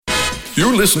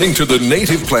You're listening to the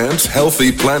Native Plants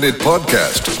Healthy Planet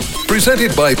podcast,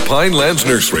 presented by Pinelands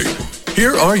Nursery.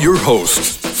 Here are your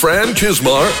hosts, Fran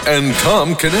Chismar and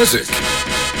Tom Knezick.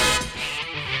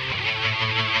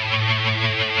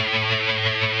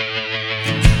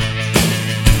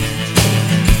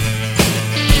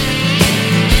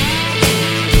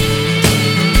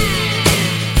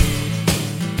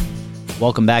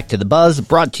 Welcome back to The Buzz,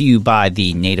 brought to you by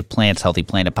the Native Plants Healthy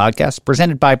Planet podcast,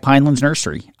 presented by Pinelands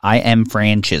Nursery. I am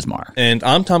Fran Chismar. And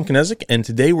I'm Tom Knezick, and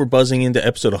today we're buzzing into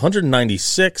episode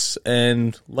 196,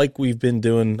 and like we've been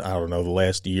doing, the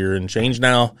last year and change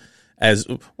now,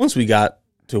 once we got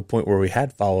to a point where we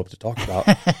had follow-up to talk about,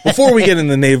 before we get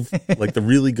into the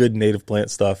really good native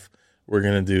plant stuff, we're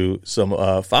going to do some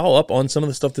follow-up on some of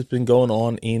the stuff that's been going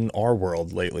on in our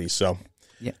world lately. So,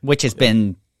 yeah, which has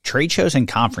been trade shows and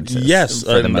conferences. Yes,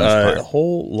 for the most part. A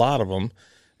whole lot of them.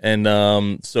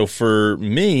 And so for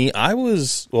me,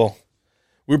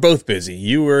 we're both busy.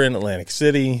 You were in Atlantic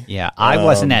City. Yeah, I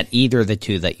wasn't at either of the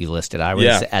two that you listed. I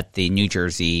was at the New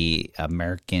Jersey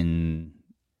American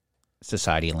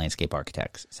Society of Landscape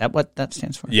Architects. Is that what that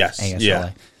stands for? Yes.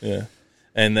 ASLA. Yeah.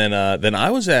 And then I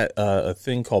was at a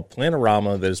thing called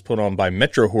Plantorama that is put on by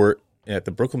Metro Hort at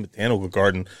the Brooklyn Botanical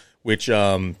Garden, which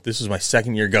this is my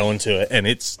second year going to it, and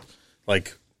it's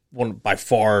like by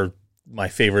far my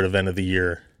favorite event of the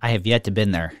year. I have yet to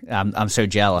been there. I'm so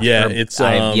jealous. Yeah,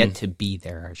 I have yet to be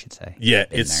there, I should say. Yeah,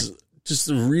 it's just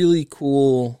a really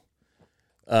cool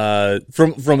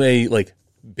from a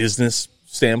business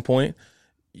standpoint.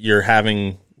 You're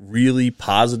having really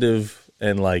positive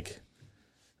and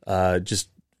just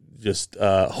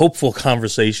hopeful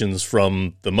conversations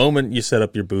from the moment you set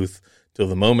up your booth till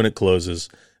the moment it closes.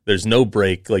 There's no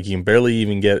break. You can barely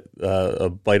even get a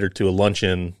bite or two of lunch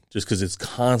in, just because it's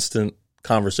constant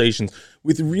conversations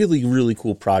with really, really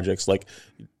cool projects.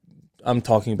 I'm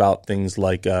talking about things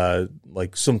like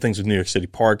some things with New York City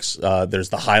parks. There's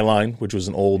the High Line, which was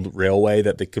an old railway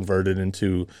that they converted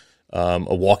into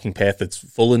a walking path that's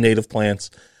full of native plants.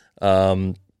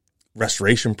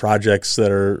 Restoration projects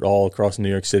that are all across New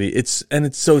York City. It's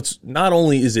not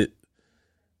only is it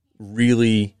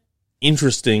really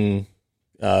interesting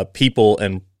people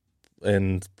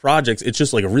and projects, it's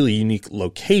just a really unique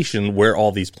location where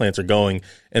all these plants are going,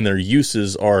 and their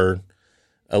uses are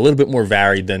a little bit more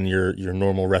varied than your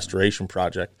normal restoration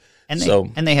project. And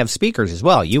they have speakers as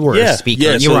well. You were a speaker.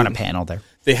 Yeah, you were on a panel there.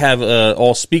 They have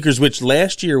all speakers, which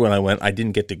last year when I went, I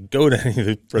didn't get to go to any of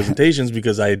the presentations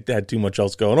because I had too much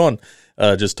else going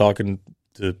on, just talking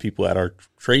to people at our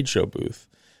trade show booth.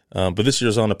 But this year I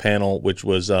was on a panel, which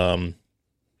was kind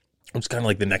of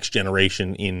like the next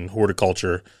generation in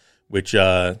horticulture, which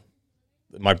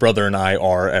my brother and I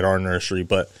are at our nursery.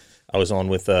 But I was on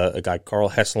with a guy, Carl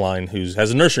Hesseline, who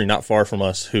has a nursery not far from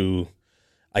us, who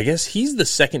I guess he's the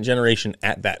second generation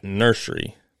at that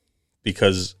nursery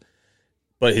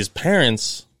but his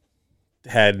parents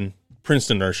had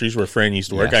Princeton nurseries where Fran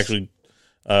used to work. Yes. Actually,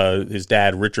 his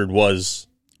dad, Richard, was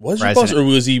your boss, or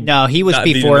was he? No, he was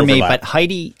before me, but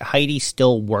Heidi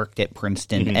still worked at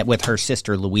Princeton with her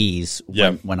sister Louise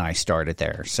when I started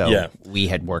there. So we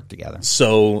had worked together.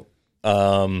 So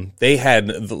they had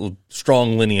the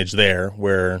strong lineage there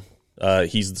where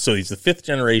he's the fifth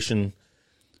generation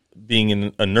being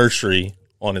in a nursery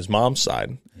on his mom's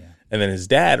side. Yeah. And then his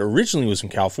dad originally was from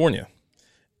California.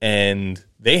 And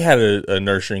they had a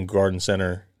nursery and garden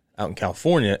center out in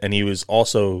California, and he's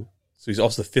also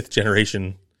the fifth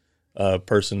generation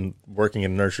person working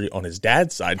in a nursery on his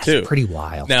dad's side too. Pretty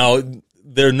wild. Now,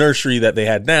 their nursery that they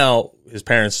had now, his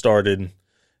parents started,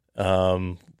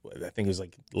 I think it was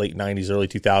late 90s, early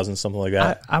 2000s, something like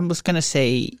that. I was going to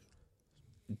say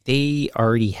they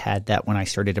already had that when I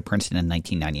started at Princeton in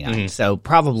 1999, so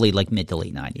probably mid to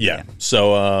late 90s. Yeah.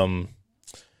 So,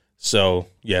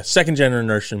 second generation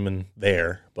nurseryman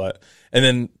there. And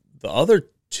then the other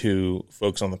two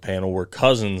folks on the panel were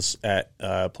cousins at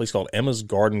a place called Emma's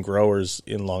Garden Growers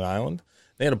in Long Island.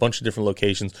 They had a bunch of different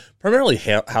locations, primarily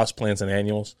houseplants and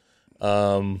annuals.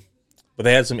 But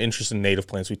they had some interest in native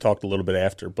plants. We talked a little bit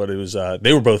after, but it was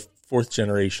they were both fourth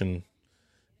generation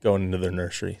going into their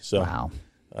nursery. So, wow.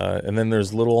 And then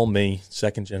there's little old me,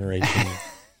 second generation.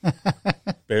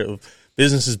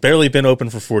 Business has barely been open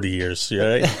for 40 years,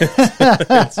 right?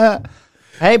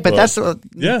 Hey, but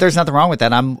there's nothing wrong with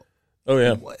that.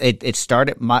 It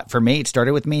started for me. It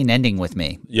started with me and ending with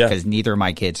me. Yeah, because neither of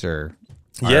my kids are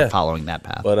following that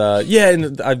path. But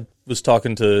and I was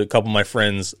talking to a couple of my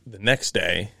friends the next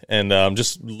day, and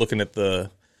just looking at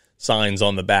the signs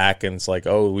on the back, and it's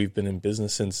we've been in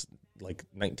business since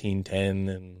 1910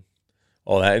 and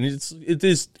all that, and it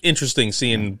is interesting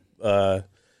seeing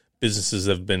businesses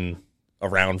have been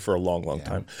around for a long, long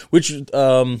time. Which,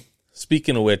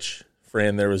 speaking of which,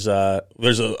 Fran, there's a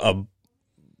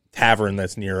tavern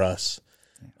that's near us,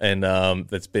 and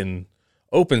that's been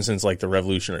open since like the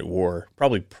Revolutionary War,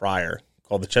 probably prior,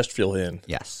 called the Chesterfield Inn.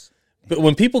 Yes. But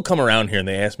when people come around here and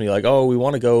they ask me like, "Oh, we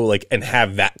want to go like and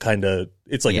have that kind of,"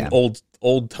 it's like an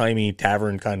old timey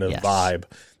tavern kind of vibe.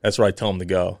 That's where I tell them to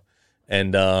go.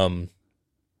 And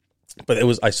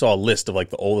but I saw a list of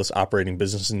like the oldest operating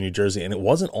business in New Jersey, and it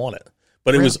wasn't on it.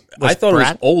 But it was I thought it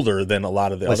was older than a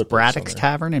lot of the other. Was Braddock's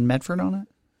Tavern in Medford on it?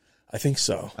 I think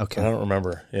so. Okay, I don't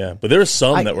remember. Yeah, but there are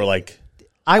some that were like,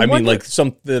 I mean, like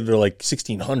some that are like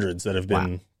 1600s that have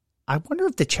been. I wonder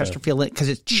if the Chesterfield, because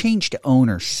it's changed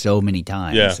owner so many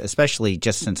times, especially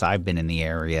just since I've been in the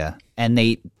area, and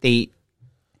they've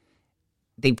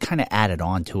kind of added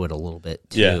on to it a little bit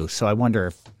too. Yeah. So I wonder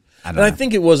if I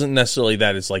think it wasn't necessarily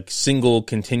that it's like single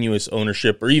continuous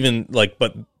ownership, or even like,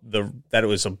 but that it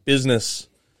was a business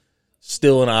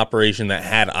still in operation that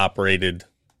had operated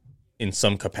in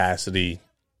some capacity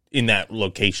in that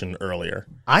location earlier.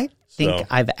 I think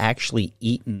I've actually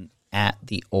eaten at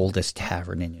the oldest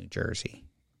tavern in New Jersey,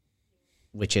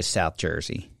 which is South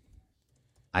Jersey,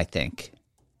 I think.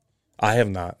 I have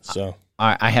not, so.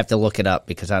 I have to look it up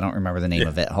because I don't remember the name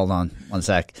of it. Hold on one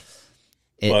sec.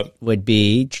 It would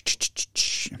be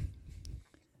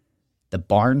the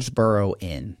Barnesboro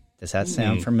Inn. Does that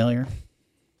sound familiar?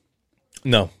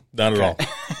 No, not at all.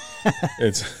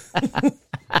 It's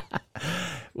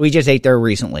we just ate there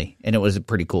recently, and it was a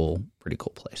pretty cool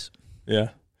place. Yeah.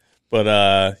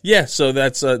 But so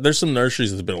that's there's some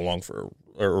nurseries that's been around for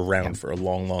a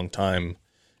long, long time,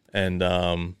 and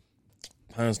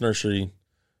Pinelands Nursery,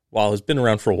 while it's been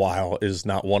around for a while, is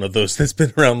not one of those that's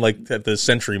been around like at the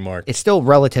century mark. It's still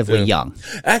relatively young.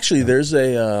 Actually, there's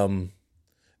a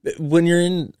when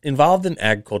you're involved in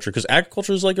agriculture, because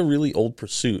agriculture is like a really old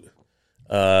pursuit.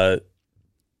 We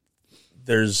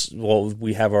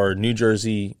have our New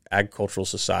Jersey Agricultural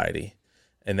Society,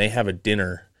 and they have a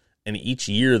dinner. And each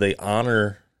year they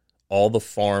honor all the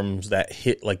farms that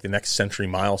hit like the next century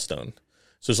milestone.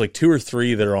 So there's like 2 or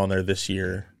 3 that are on there this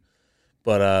year.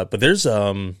 But there's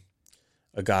a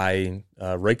guy,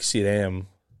 Reich Siedam,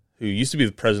 who used to be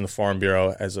the president of Farm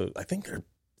Bureau I think their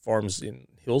farms in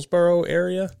Hillsborough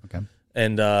area. Okay.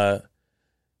 And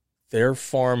their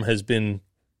farm has been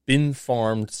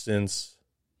farmed since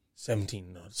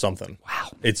 17 something.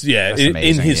 Wow. It's in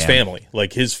his family.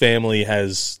 Like his family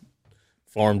has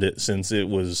farmed it since it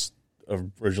was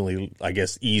originally, I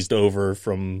guess, eased over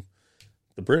from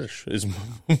the British, is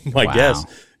my guess.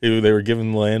 They were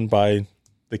given land by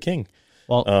the king.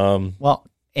 Well,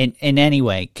 in any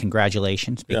way,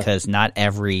 congratulations, because not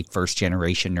every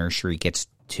first-generation nursery gets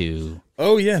to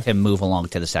move along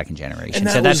to the second generation.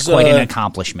 So that's quite an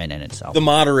accomplishment in itself. The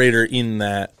moderator in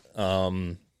that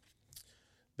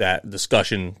that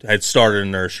discussion had started a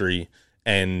nursery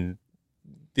and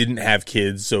didn't have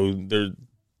kids, and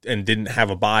didn't have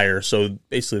a buyer, so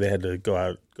basically they had to go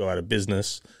out of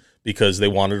business because they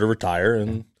wanted to retire,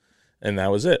 and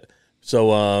that was it.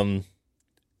 So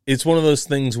it's one of those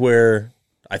things where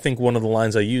I think one of the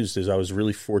lines I used is I was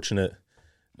really fortunate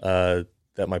that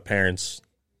my parents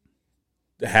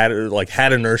had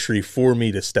a nursery for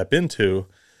me to step into,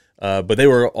 but they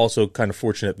were also kind of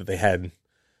fortunate that they had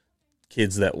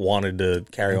kids that wanted to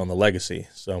carry on the legacy.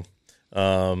 So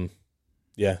my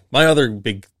other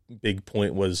big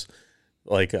point was,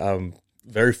 like, I'm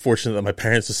very fortunate that my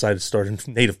parents decided to start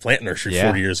a native plant nursery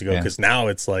 40 years ago, because now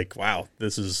it's like, wow,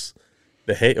 this is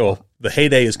the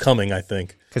heyday is coming, I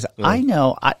think. Because I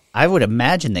know, I would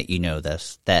imagine that you know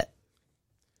this, that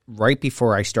right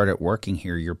before I started working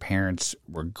here, your parents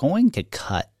were going to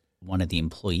cut one of the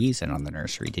employees in on the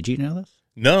nursery. Did you know this?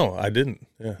 No, I didn't.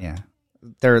 Yeah.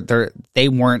 They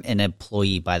weren't an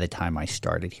employee by the time I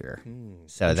started here,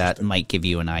 so that might give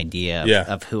you an idea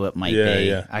of who it might be.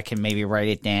 Yeah. I can maybe write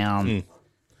it down.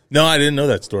 No, I didn't know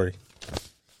that story.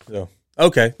 So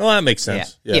okay, well that makes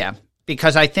sense. Yeah.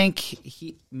 Because I think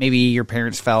maybe your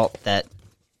parents felt that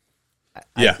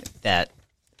that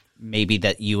maybe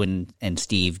that you and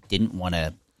Steve didn't want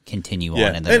to continue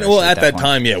on in the nursery at that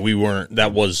time, we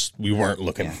weren't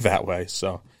looking that way.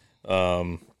 So.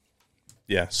 But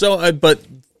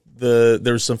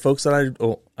there was some folks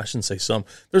that I shouldn't say some.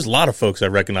 There's a lot of folks I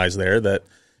recognize there that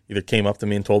either came up to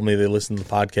me and told me they listened to the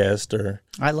podcast, or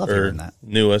I love hearing that,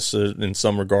 knew us in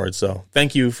some regard. So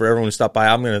thank you for everyone who stopped by.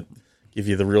 I'm going to give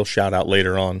you the real shout out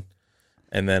later on.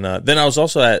 And then I was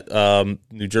also at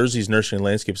New Jersey's Nursery and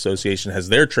Landscape Association has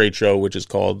their trade show, which is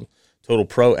called Total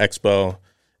Pro Expo,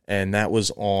 and that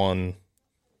was on,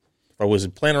 if I was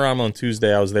in Planorama on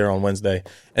Tuesday. I was there on Wednesday.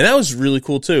 And that was really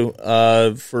cool, too,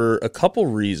 for a couple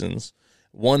reasons.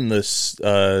 One, this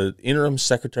interim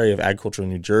Secretary of Agriculture in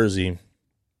New Jersey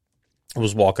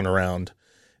was walking around.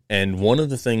 And one of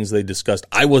the things they discussed,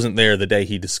 I wasn't there the day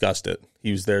he discussed it.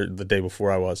 He was there the day before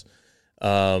I was.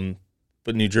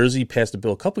 But New Jersey passed a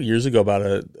bill a couple years ago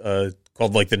about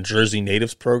called like the Jersey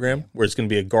Natives Program, where it's going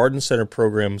to be a garden center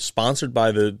program sponsored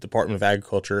by the Department of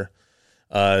Agriculture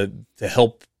to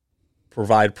help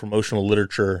provide promotional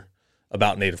literature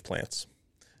about native plants.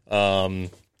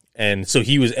 And so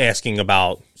he was asking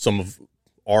about some of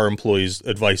our employees'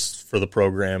 advice for the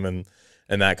program and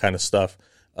that kind of stuff.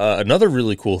 Another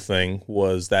really cool thing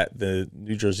was that the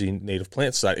New Jersey Native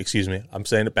Plant Society, excuse me, I'm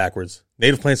saying it backwards.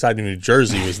 Native Plant Society of New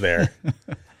Jersey was there.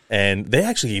 And they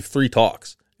actually gave 3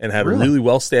 talks and had a really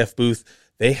well-staffed booth.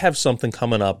 They have something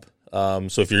coming up.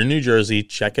 So if you're in New Jersey,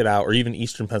 check it out, or even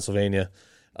Eastern Pennsylvania,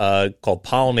 called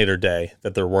Pollinator Day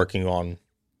that they're working on,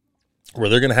 where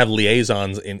they're going to have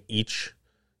liaisons in each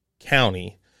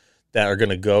county that are going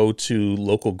to go to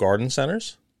local garden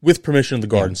centers with permission of the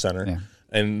garden center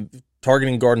and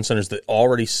targeting garden centers that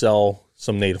already sell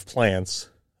some native plants.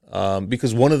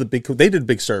 Because one of the they did a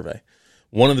big survey.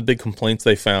 One of the big complaints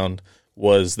they found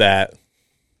was that,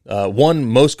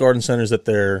 most garden centers that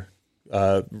their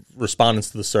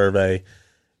respondents to the survey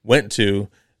went to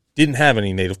didn't have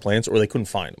any native plants or they couldn't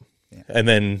find them. Yeah. And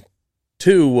then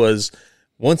 2 was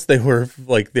once they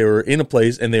were in a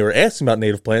place and they were asking about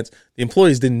native plants, the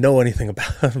employees didn't know anything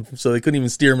about them, so they couldn't even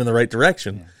steer them in the right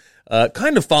direction. Yeah.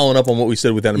 Kind of following up on what we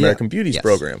said with that American Beauties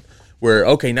program, where,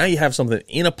 okay, now you have something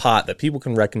in a pot that people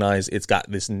can recognize. It's got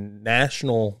this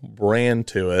national brand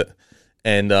to it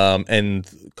and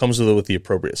comes with the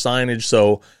appropriate signage.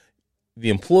 So the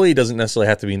employee doesn't necessarily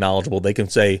have to be knowledgeable. They can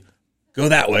say, go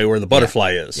that way where the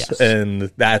butterfly is. Yes.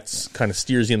 And that's kind of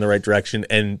steers you in the right direction.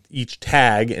 And each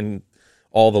tag and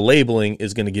all the labeling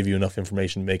is going to give you enough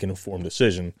information to make an informed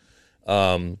decision.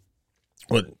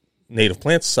 What Native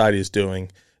Plant Society is doing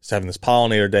is having this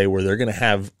Pollinator Day where they're going to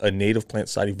have a Native Plant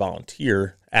Society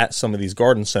volunteer at some of these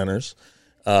garden centers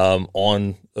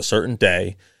on a certain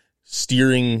day,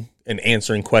 steering and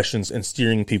answering questions and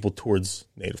steering people towards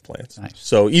native plants. Nice.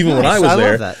 So even when I was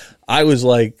there, I was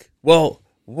like, well,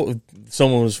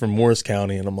 someone was from Morris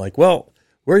County, and I'm like, well,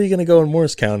 where are you going to go in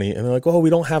Morris County? And they're like, well,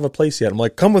 we don't have a place yet. I'm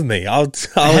like, come with me. I'll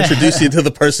introduce you to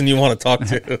the person you want to talk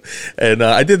to. And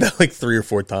I did that like 3 or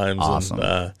 4 times. Awesome.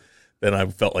 And then I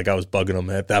felt like I was bugging them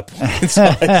at that point, so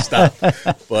I stopped.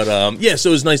 But so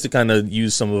it was nice to kind of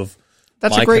use some of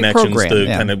my connections to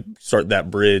kind of start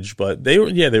that bridge. But they were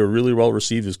really well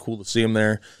received. It was cool to see them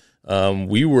there.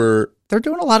 They're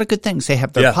doing a lot of good things. They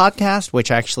have their podcast, which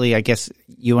actually I guess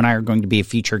you and I are going to be a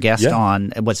feature guest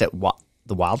on. Was it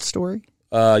The Wild Story?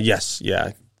 Yes.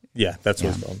 Yeah. Yeah. That's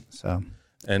what it's called. So,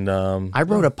 and I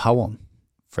wrote a poem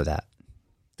for that.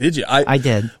 Did you? I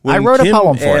did. When I wrote Kim a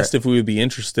poem for asked if we would be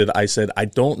interested, I said, I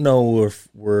don't know if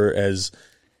we're as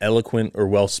eloquent or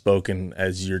well-spoken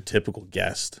as your typical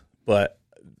guest, but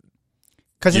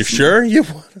you're sure you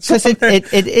want to? Because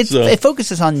it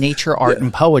focuses on nature, art,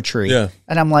 and poetry. Yeah.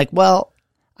 And I'm like, well,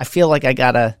 I feel like I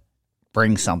got to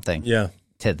bring something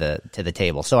to the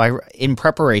table. So in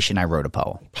preparation, I wrote a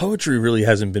poem. Poetry really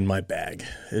hasn't been my bag.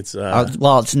 It's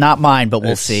it's not mine, but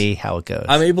we'll see how it goes.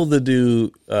 I'm able to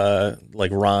do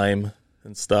like rhyme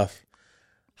and stuff.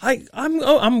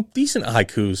 I'm decent at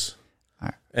haikus.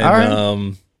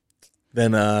 And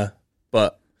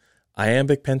but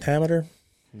iambic pentameter,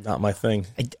 not my thing.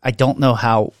 I don't know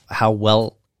how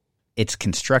well it's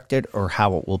constructed or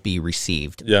how it will be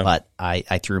received. Yeah. But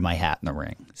I threw my hat in the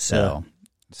ring.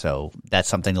 So that's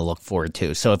something to look forward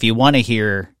to. So if you want to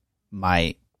hear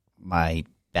my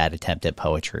bad attempt at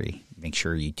poetry, make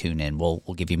sure you tune in. We'll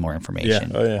give you more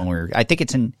information. I think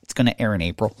it's going to air in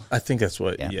April. I think that's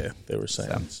what they were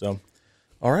saying. So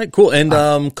all right, cool. And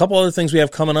a couple other things we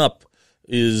have coming up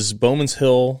is Bowman's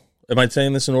Hill. Am I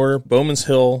saying this in order? Bowman's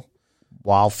Hill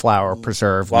Wildflower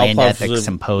Preserve Land Ethics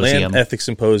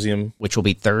Symposium, which will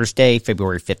be Thursday,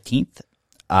 February 15th.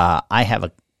 I have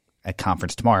a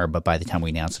conference tomorrow, but by the time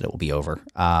we announce it, it will be over.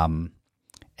 And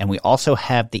we also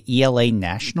have the ELA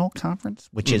National Conference,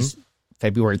 which is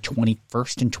February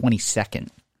 21st and 22nd.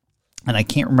 And I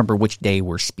can't remember which day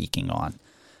we're speaking on,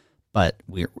 but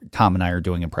Tom and I are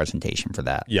doing a presentation for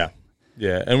that. Yeah.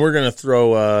 Yeah. And we're going to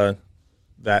throw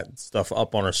that stuff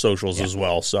up on our socials as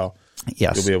well. So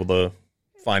you'll be able to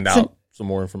find out some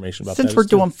more information about that. Since we're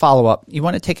doing follow-up, you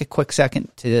want to take a quick second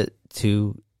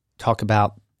to talk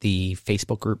about the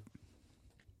Facebook group?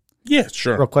 Yeah,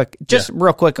 sure. Real quick.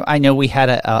 Real quick, I know we had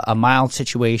a mild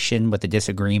situation with a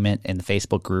disagreement in the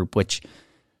Facebook group, which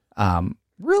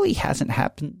really hasn't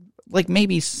happened. Like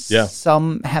maybe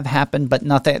some have happened, but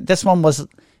not that. This one was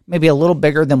maybe a little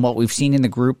bigger than what we've seen in the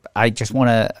group. I just want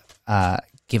to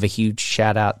give a huge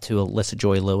shout out to Alyssa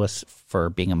Joy Lewis for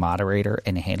being a moderator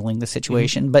and handling the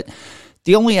situation. Mm-hmm. But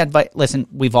the only advice, listen,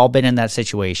 we've all been in that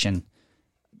situation.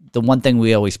 The one thing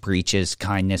we always preach is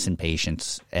kindness and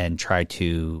patience, and try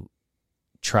to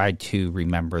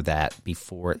remember that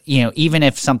before, even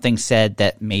if something's said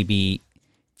that maybe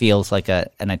feels like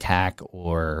an attack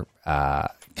or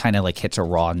kind of like hits a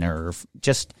raw nerve,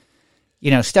 just,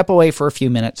 step away for a few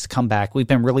minutes, come back. We've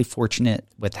been really fortunate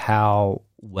with how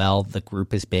well the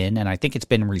group has been, and I think it's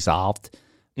been resolved.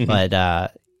 Mm-hmm.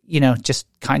 But, just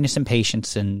kindness and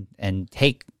patience and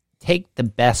take the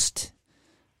best,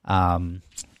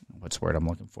 what's the word I'm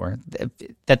looking for?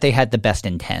 That they had the best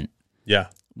intent. Yeah.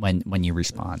 When you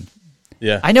respond.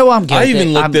 Yeah. I know I'm getting I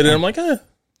even looked at it and I'm like, this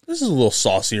is a little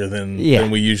saucier than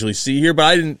we usually see here, but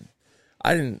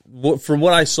I didn't from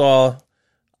what I saw,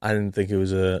 I didn't think it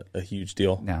was a huge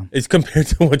deal. No. It's compared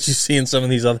to what you see in some of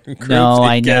these other groups. No,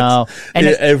 I know. And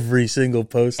every single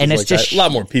post and it's like just a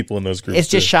lot more people in those groups. It's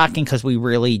just shocking because we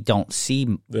really don't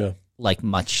see like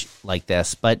much like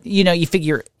this, but you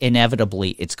figure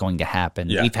inevitably it's going to happen.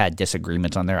 Yeah. We've had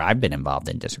disagreements on there. I've been involved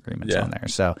in disagreements on there.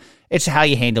 So it's how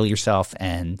you handle yourself,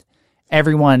 and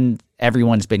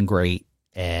everyone's been great,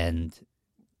 and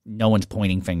no one's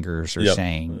pointing fingers or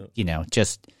saying,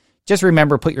 just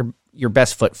remember, put your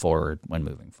best foot forward when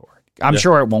moving forward. I'm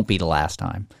sure it won't be the last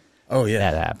time. Oh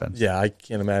yeah. That happens. Yeah. I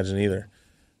can't imagine either.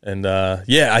 And,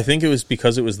 I think it was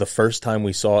because it was the first time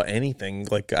we saw anything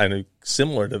like kind of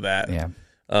similar to that. Yeah.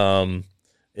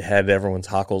 It had everyone's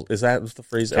hackles. Is that the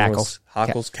phrase? Cackles.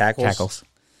 Cackles? Cackles.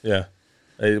 Yeah.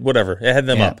 Whatever. It had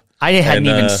them up. I hadn't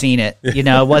even seen it. It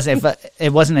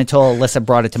wasn't until Alyssa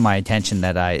brought it to my attention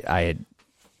that I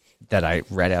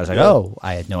read it. I was like,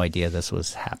 I had no idea this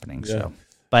was happening. Yeah. So,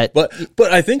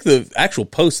 but I think the actual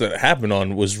post that it happened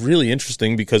on was really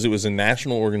interesting because it was a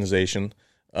national organization.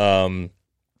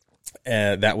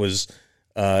 And that was,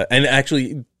 and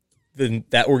actually,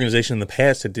 that organization in the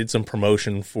past had did some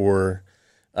promotion for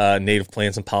native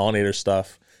plants and pollinator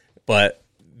stuff, but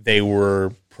they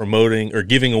were promoting or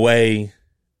giving away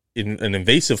an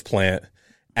invasive plant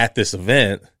at this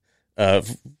event,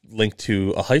 linked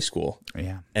to a high school.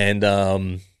 Yeah, and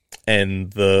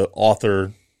the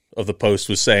author of the post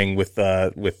was saying with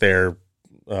their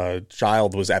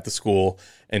child was at the school,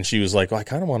 and she was like, I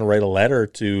kind of want to write a letter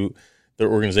to their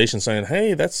organization saying,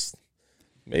 hey, that's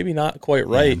maybe not quite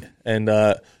right. Yeah. And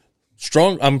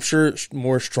I'm sure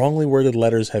more strongly worded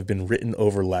letters have been written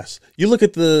over less. You look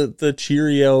at the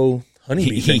Cheerio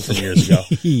honeybee thing from years ago,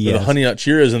 the Honey Nut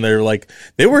Cheerios, and they're like,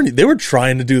 they were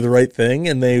trying to do the right thing,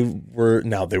 and they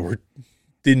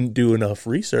didn't do enough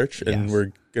research, and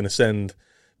were going to send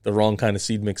the wrong kind of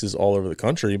seed mixes all over the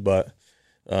country. But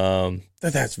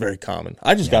that's very common.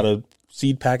 I just got a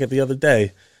seed packet the other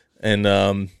day,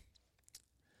 and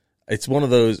it's one of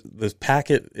those. The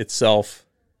packet itself,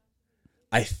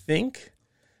 I think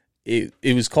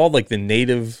it was called like the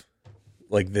native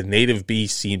bee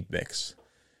seed mix,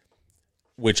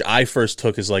 which I first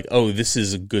took as like, oh, this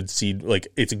is a good seed, like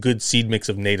it's a good seed mix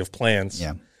of native plants.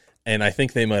 Yeah. And I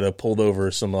think they might have pulled over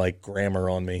some like grammar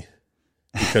on me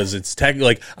because it's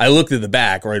like I looked at the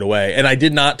back right away, and I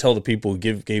did not tell the people who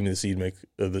gave me the seed mix,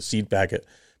 the seed packet,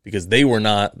 because they were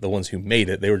not the ones who made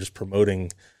it. They were just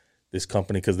promoting this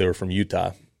company because they were from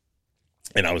Utah,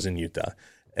 and I was in Utah,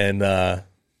 and I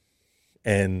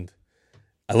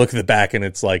look at the back and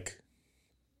it's like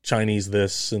Chinese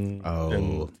this and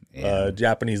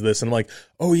Japanese this, and I'm like,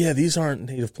 oh yeah, these aren't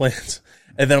native plants.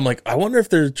 And then I'm like, I wonder if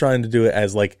they're trying to do it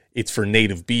as like it's for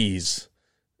native bees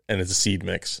and it's a seed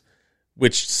mix,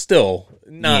 which still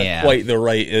not quite the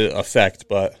right effect,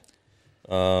 but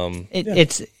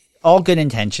it's all good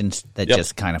intentions that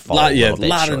just kind of fall a little bit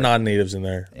lot short. Of non-natives in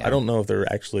there. Yeah. I don't know if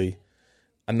they're actually.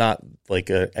 I'm not like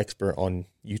an expert on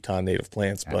Utah native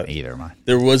plants, but either am I.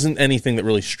 There wasn't anything that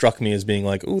really struck me as being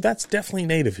like, "Ooh, that's definitely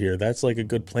native here. That's like a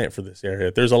good plant for this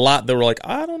area." There's a lot that were like,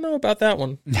 "I don't know about that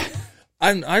one."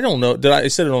 I don't know. I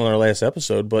said it on our last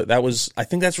episode, but I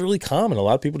think that's really common. A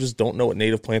lot of people just don't know what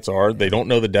native plants are. They don't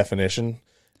know the definition.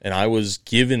 And I was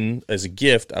given as a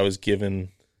gift. I was given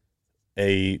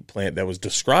a plant that was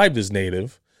described as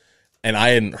native, and I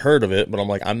hadn't heard of it. But I'm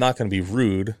like, I'm not going to be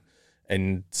rude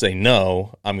and say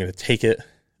no. I'm going to take it.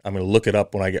 I'm going to look it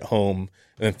up when I get home,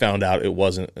 and then found out it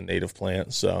wasn't a native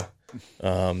plant. So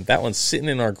that one's sitting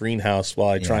in our greenhouse while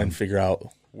I try and figure out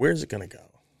where's it going to go.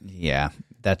 Yeah,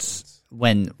 that's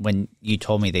when you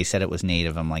told me they said it was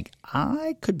native, I'm like,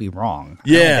 I could be wrong.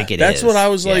 Yeah, I don't think that's what I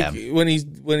was like when he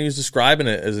was describing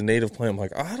it as a native plant. I'm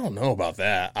like, I don't know about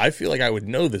that. I feel like I would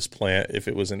know this plant if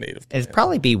it was a native plant. It'd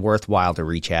probably be worthwhile to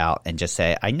reach out and just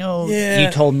say, I know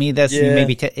you told me this. And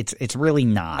maybe it's really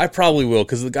not. I probably will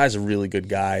because the guy's a really good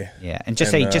guy. Yeah, and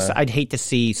say, I'd hate to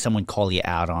see someone call you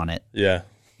out on it. Yeah,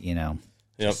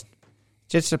 Yep.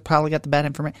 Just probably got the bad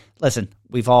information. Listen,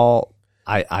 we've all.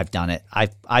 I've done it.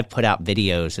 I've put out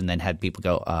videos and then had people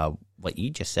go, what you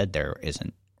just said there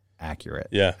isn't accurate.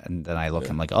 Yeah. And then I look,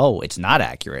 I'm like, oh, it's not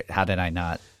accurate. How did I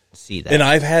not see that? And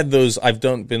I've had those,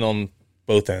 been on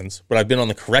both ends, but I've been on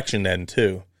the correction end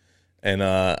too. And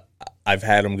I've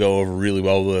had them go over really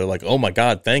well. They're like, oh my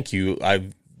God, thank you.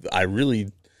 I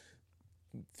really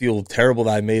feel terrible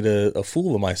that I made a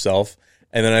fool of myself.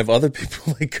 And then I have other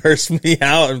people like curse me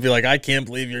out and be like, I can't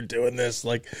believe you're doing this.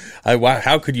 Like,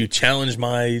 how could you challenge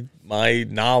my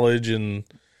knowledge? And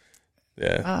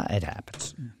it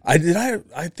happens. I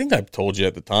think I told you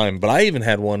at the time, but I even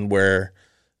had one where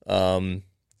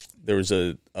there was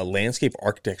a landscape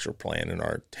architecture plan in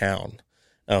our town.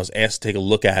 And I was asked to take a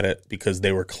look at it because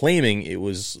they were claiming it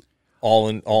was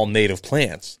all native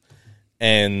plants.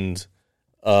 And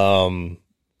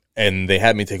they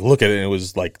had me take a look at it, and it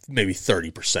was like maybe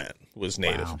 30% was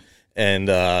native. Wow. And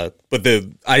but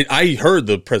I heard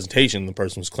the presentation. The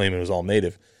person was claiming it was all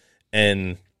native,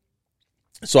 and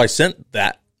so I sent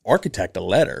that architect a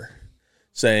letter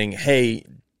saying, "Hey,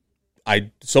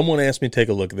 someone asked me to take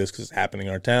a look at this because it's happening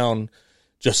in our town.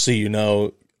 Just so you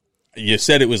know, you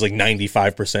said it was like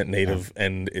 95% native,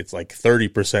 and it's like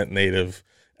 30% native,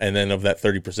 and then of that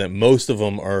 30%, most of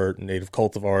them are native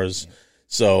cultivars.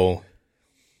 So."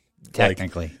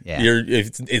 Technically,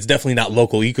 it's definitely not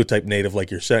local ecotype native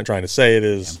like you're trying to say it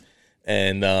is,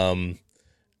 and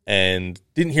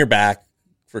didn't hear back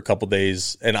for a couple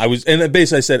days, and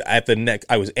basically I said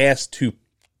I was asked to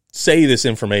say this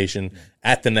information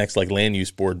at the next like land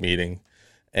use board meeting,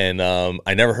 and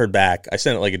I never heard back. I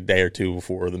sent it like a day or two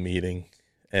before the meeting,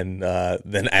 and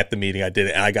then at the meeting I did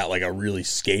it, and I got like a really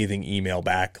scathing email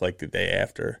back like the day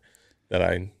after that.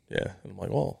 I'm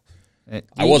like, well.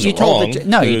 I wasn't wrong.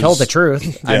 You told the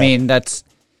truth. Yeah. I mean, that's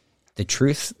the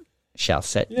truth shall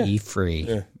set ye free.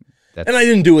 Yeah. And I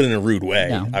didn't do it in a rude way.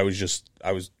 No. I was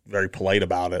very polite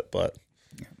about it, but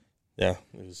it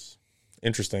was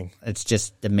interesting. It's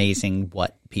just amazing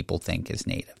what people think is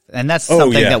native. And that's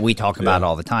something that we talk about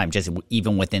all the time, just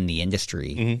even within the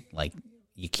industry. Mm-hmm. Like,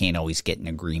 you can't always get an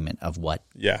agreement of what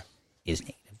is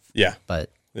native. Yeah.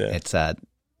 But it's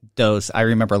those, I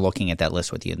remember looking at that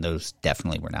list with you, and those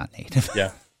definitely were not native.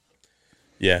 Yeah.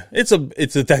 That's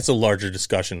a larger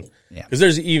discussion. Yeah. Because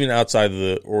there's even outside of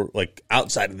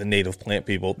the native plant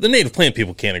people. The native plant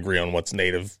people can't agree on what's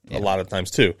native a lot of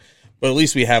times too. But at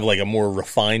least we have like a more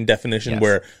refined definition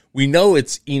where we know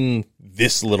it's in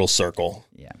this little circle.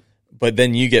 Yeah. But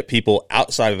then you get people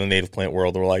outside of the native plant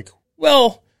world who are like,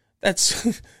 well,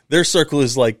 that's their circle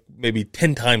is like maybe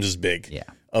 10 times as big. Yeah.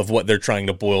 Of what they're trying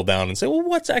to boil down and say, well,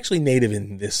 what's actually native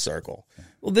in this circle?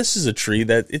 Well, this is a tree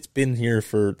that it's been here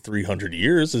for 300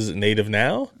 years. Is it native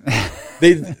now?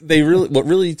 What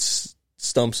really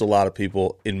stumps a lot of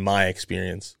people, in my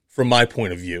experience, from my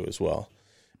point of view as well,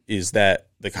 is that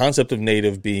the concept of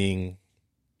native being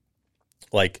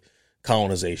like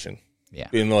colonization. Yeah.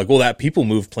 Being like, well, that people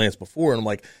moved plants before. And I'm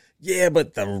like, yeah,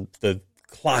 but the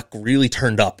clock really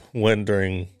turned up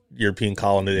during European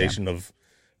colonization of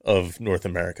North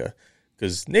America,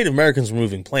 because Native Americans were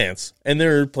moving plants, and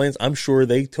there are plants I'm sure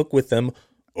they took with them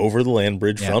over the land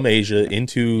bridge from Asia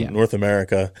into North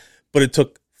America, but it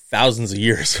took thousands of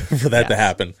years for that to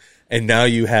happen. And now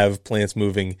you have plants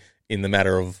moving in the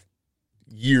matter of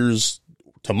years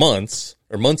to months,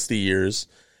 or months to years,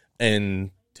 and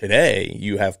today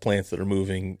you have plants that are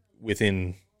moving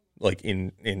within like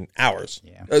in hours.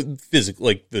 Physical,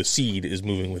 like the seed is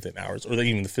moving within hours, or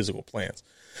even the physical plants.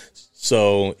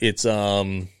 So it's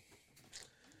there's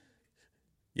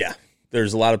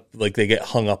a lot of like they get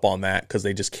hung up on that because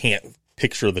they just can't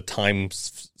picture the time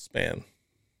span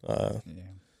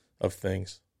of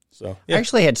things. So I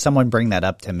actually had someone bring that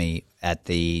up to me at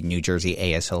the New Jersey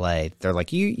ASLA. They're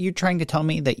like, "You're trying to tell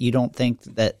me that you don't think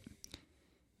that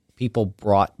people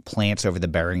brought plants over the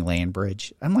Bering Land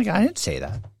Bridge?" I'm like, I didn't say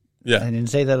that. Yeah, I didn't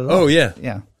say that at all. Oh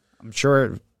yeah. I'm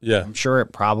sure. Yeah, I'm sure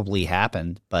it probably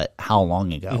happened, but how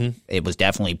long ago? Mm-hmm. It was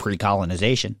definitely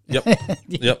pre-colonization. Yep.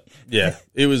 Yeah,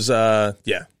 it was. And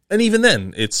even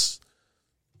then,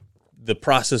 the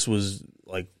process was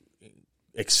like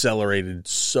accelerated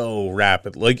so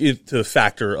rapid, like to a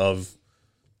factor of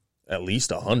at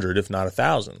least 100, if not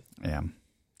 1,000. Yeah.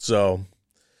 So,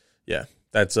 yeah,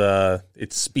 That's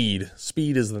it's Speed.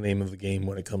 Speed is the name of the game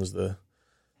when it comes to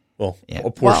a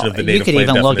portion of the native plant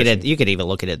definition. You could even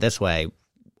look at it this way.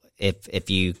 If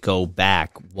you go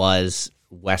back, was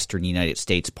Western United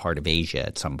States part of Asia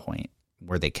at some point?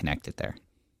 Were they connected there?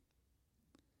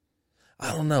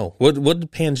 I don't know. What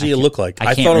did Pangea look like?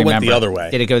 I thought it went the other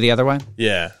way. Did it go the other way?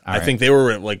 Yeah. I think they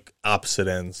were at like opposite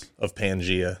ends of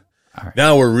Pangea. Right.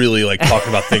 Now we're really like talking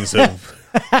about things that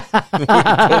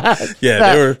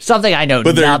they were something I know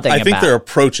nothing about. I think they're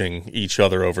approaching each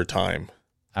other over time.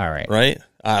 All right. Right?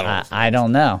 I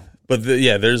don't know. But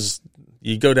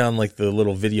you go down like the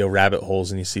little video rabbit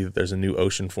holes and you see that there's a new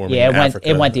ocean forming in Africa.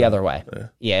 It went the other way.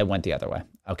 Yeah, it went the other way.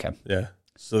 Okay. Yeah.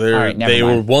 So they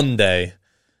will one day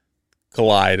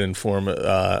collide and form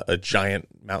a giant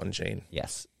mountain chain.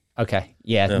 Yes. Okay.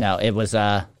 Yeah. No, it was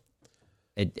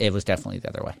it was definitely the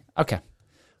other way. Okay.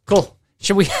 Cool.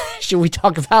 Should we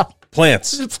talk about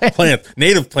plants?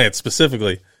 Native plants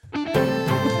specifically.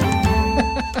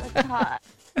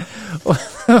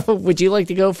 Would you like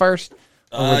to go first?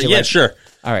 Sure.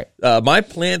 All right. My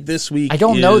plant this week. I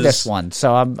don't know this one,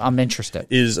 so I'm interested.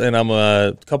 And I'm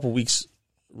a couple weeks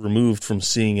removed from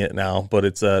seeing it now, but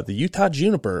it's the Utah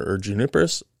juniper or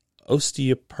Juniperus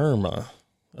osteoperma.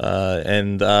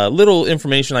 And little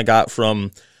information I got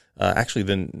from actually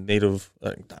the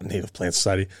not Native Plant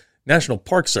Society, National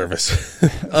Park Service,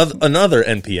 another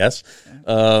NPS,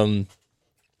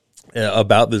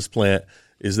 about this plant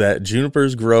is that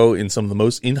junipers grow in some of the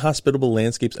most inhospitable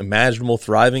landscapes imaginable,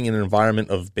 thriving in an environment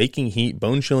of baking heat,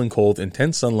 bone-chilling cold,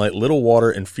 intense sunlight, little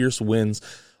water, and fierce winds.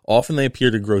 Often they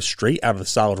appear to grow straight out of the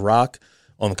solid rock.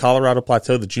 On the Colorado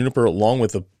Plateau, the juniper, along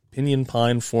with the pinyon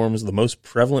pine, forms the most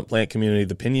prevalent plant community,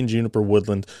 the pinyon juniper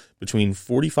woodland, between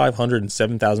 4,500 and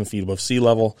 7,000 feet above sea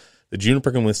level. The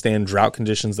juniper can withstand drought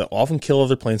conditions that often kill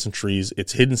other plants and trees.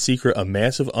 Its hidden secret, a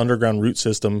massive underground root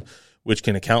system, which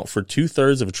can account for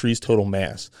 2/3 of a tree's total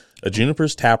mass. A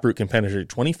juniper's taproot can penetrate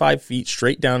 25 feet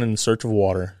straight down in search of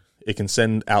water. It can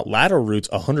send out lateral roots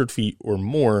 100 feet or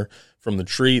more from the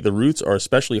tree. The roots are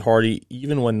especially hardy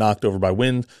even when knocked over by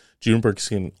wind. Junipers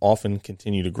can often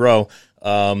continue to grow.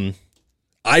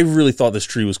 I really thought this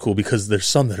tree was cool because there's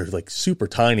some that are like super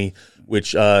tiny,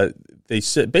 which they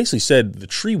basically said the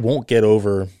tree won't get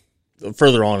over.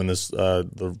 Further on in this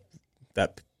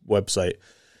that website,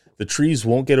 the trees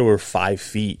won't get over 5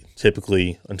 feet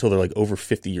typically until they're like over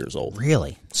 50 years old.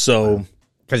 Really? So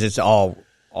because it's all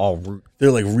root.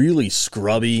 They're like really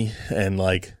scrubby and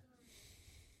like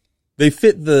they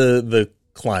fit the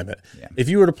climate. Yeah. If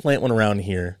you were to plant one around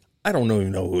here, I don't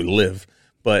even know who would live,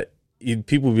 but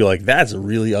people would be like, that's a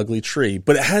really ugly tree.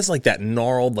 But it has like that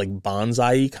gnarled, like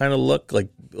bonsai kind of look, like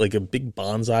a big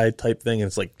bonsai type thing. And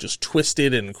it's like just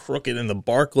twisted and crooked and the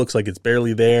bark looks like it's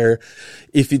barely there.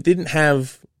 If it didn't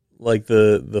have like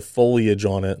the foliage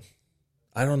on it,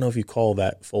 I don't know if you call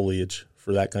that foliage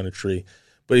for that kind of tree,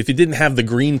 but if it didn't have the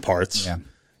green parts and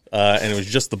it was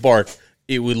just the bark,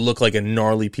 it would look like a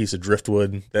gnarly piece of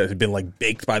driftwood that had been like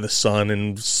baked by the sun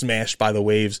and smashed by the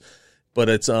waves. But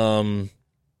it's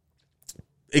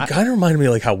it kind of reminded me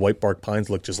of like how white bark pines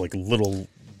look, just like little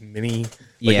mini,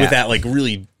 with that like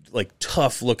really like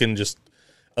tough looking, just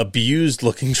abused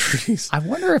looking trees. I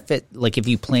wonder if if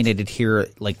you planted it here,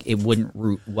 like it wouldn't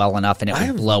root well enough and it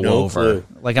would blow over. Clue.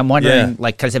 Like I'm wondering,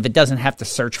 because if it doesn't have to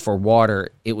search for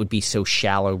water, it would be so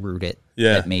shallow rooted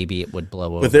that maybe it would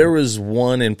blow over. But there was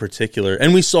one in particular,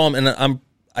 and we saw him, and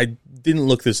I didn't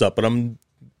look this up, but I'm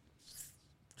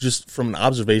just from an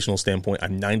observational standpoint,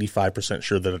 I'm 95%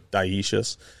 sure that it's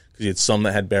dioecious because you had some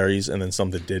that had berries and then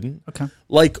some that didn't. Okay,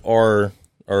 like our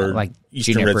like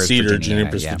eastern red cedar,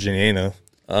 Juniperus virginiana.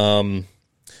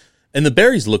 And the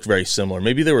berries looked very similar.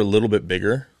 Maybe they were a little bit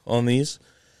bigger on these,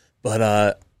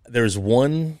 but there was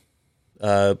one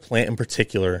plant in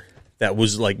particular that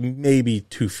was like maybe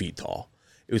 2 feet tall.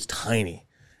 It was tiny,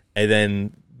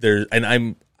 and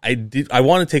then I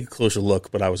want to take a closer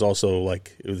look, but I was also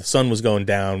like, the sun was going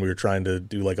down. We were trying to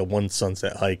do like a one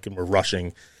sunset hike, and we're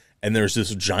rushing, and there's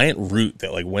this giant root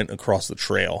that like went across the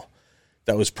trail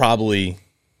that was probably,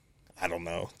 I don't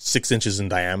know, 6 inches in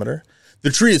diameter. The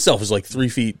tree itself is like 3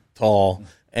 feet tall,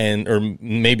 or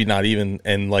maybe not even,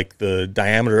 and like the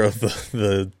diameter of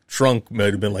the trunk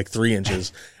might have been like 3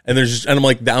 inches. And I'm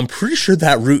like, I'm pretty sure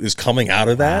that root is coming out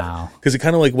of that because it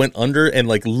kind of like went under and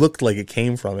like looked like it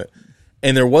came from it.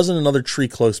 And there wasn't another tree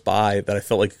close by that I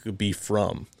felt like it could be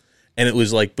from, and it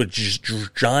was like, but just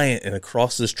giant and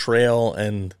across this trail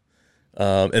and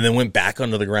then went back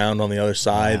under the ground on the other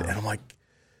side. Wow. And I'm like,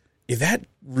 if that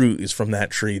root is from that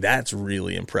tree, that's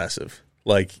really impressive.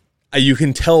 Like, you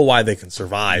can tell why they can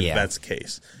survive if that's the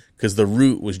case, because the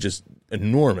root was just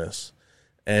enormous.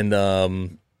 And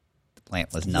the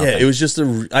plant was nothing. Yeah, it was just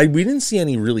we didn't see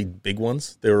any really big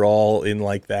ones. They were all in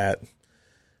like that.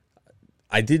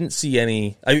 I didn't see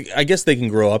any. I guess they can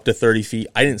grow up to 30 feet.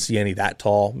 I didn't see any that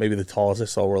tall. Maybe the tallest I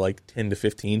saw were like 10 to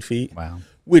 15 feet. Wow.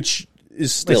 Which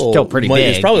is still pretty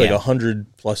big. It's probably like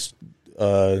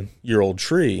 100+ year old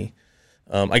tree.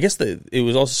 I guess it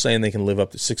was also saying they can live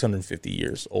up to 650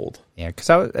 years old. Yeah, because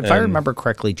if I remember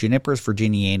correctly, Juniperus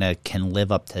virginiana can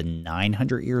live up to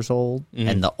 900 years old,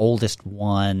 and the oldest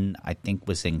one I think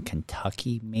was in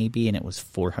Kentucky, maybe, and it was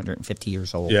 450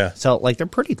 years old. Yeah, so like they're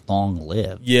pretty long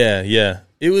lived. Yeah.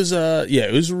 It was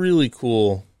it was really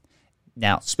cool.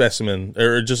 Now, specimen,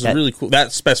 or just really cool,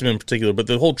 that specimen in particular, but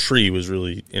the whole tree was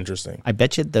really interesting. I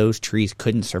bet you those trees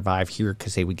couldn't survive here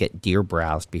because they would get deer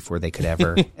browsed before they could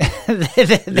ever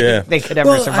they could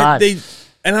ever survive.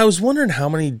 And I was wondering how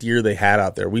many deer they had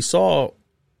out there. We saw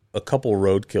a couple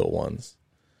roadkill ones,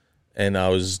 and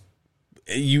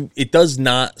it does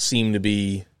not seem to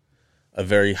be a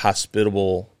very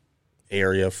hospitable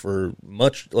area for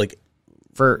much, like,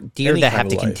 for deer that have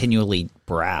to continually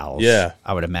browse. Yeah,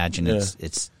 I would imagine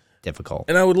it's difficult.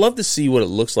 And I would love to see what it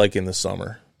looks like in the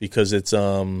summer, because it's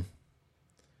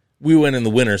we went in the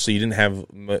winter, so you didn't have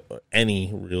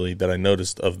any really that I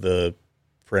noticed of the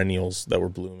perennials that were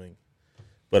blooming.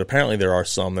 But apparently there are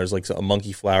some. There's like a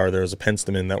monkey flower. There's a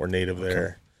penstemon that were native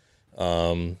there.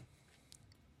 But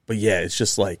yeah, it's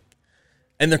just like,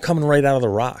 and they're coming right out of the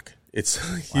rock. It's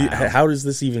how does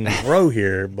this even grow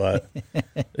here? But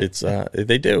it's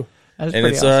they do, and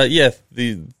it's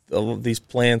awesome. These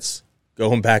plants,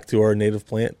 going back to our native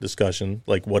plant discussion,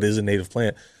 like what is a native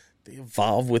plant? They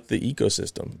evolve with the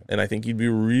ecosystem, and I think you'd be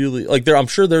really like there. I'm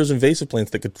sure there's invasive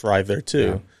plants that could thrive there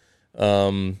too,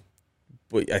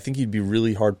 but I think you'd be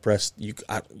really hard pressed.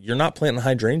 You're not planting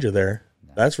hydrangea there,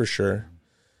 that's for sure.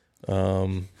 Or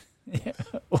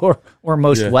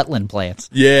most wetland plants.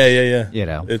 Yeah. You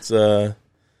know, it's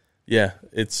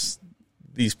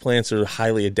these plants are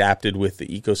highly adapted with the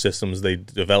ecosystems they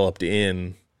developed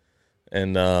in,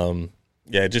 and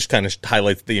it just kind of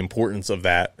highlights the importance of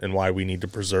that and why we need to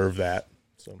preserve that.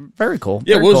 So very cool.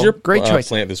 Yeah, what was your great choice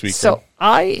plant this week? So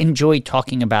I enjoyed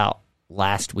talking about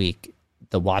last week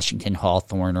the Washington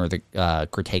hawthorn, or the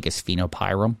Crataegus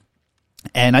phenopyrum,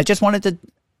 and I just wanted to.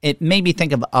 It made me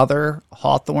think of other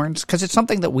hawthorns because it's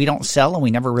something that we don't sell and we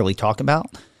never really talk about.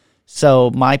 So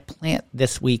my plant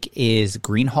this week is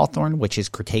green hawthorn, which is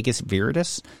Crataegus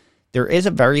viridis. There is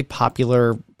a very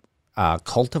popular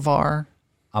cultivar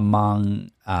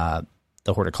among the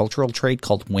horticultural trade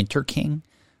called Winter King.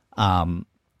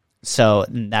 So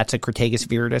that's a Crataegus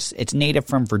viridis. It's native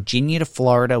from Virginia to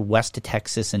Florida, west to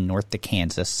Texas, and north to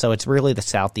Kansas. So it's really the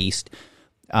southeast.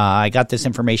 I got this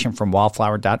information from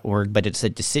wildflower.org, but it's a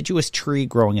deciduous tree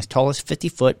growing as tall as 50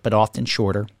 foot, but often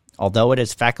shorter. Although it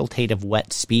is facultative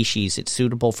wet species, it's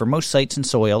suitable for most sites and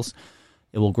soils.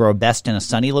 It will grow best in a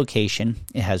sunny location.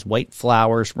 It has white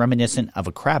flowers reminiscent of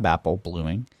a crabapple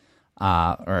blooming,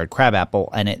 or a crabapple,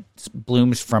 and it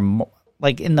blooms from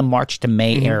like in the March to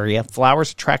May area.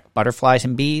 Flowers attract butterflies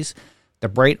and bees. The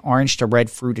bright orange to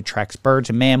red fruit attracts birds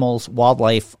and mammals.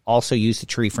 Wildlife also use the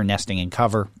tree for nesting and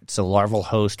cover. It's a larval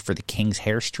host for the king's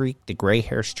hairstreak, the gray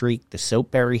hairstreak, the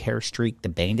soapberry hairstreak, the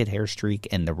banded hairstreak,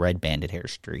 and the red banded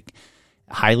hairstreak.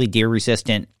 Highly deer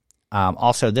resistant.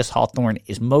 Also, this hawthorn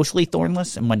is mostly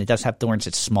thornless, and when it does have thorns,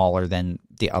 it's smaller than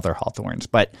the other hawthorns.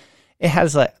 But it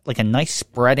has a nice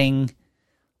spreading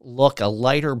look, a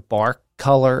lighter bark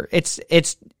color. It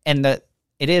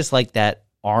is like that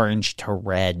orange to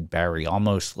red berry,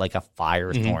 almost like a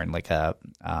firethorn, like a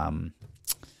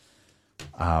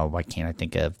why can't I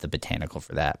think of the botanical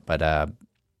for that? But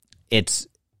it's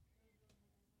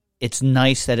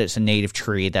nice that it's a native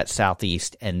tree that's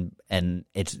southeast, and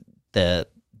it's the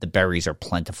berries are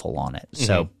plentiful on it,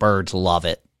 so birds love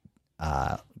it,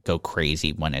 go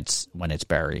crazy when it's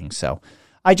berrying. So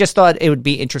I just thought it would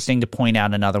be interesting to point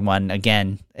out another one.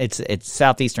 Again, it's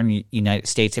southeastern United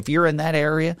States. If you're in that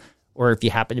area, or if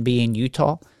you happen to be in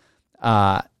Utah,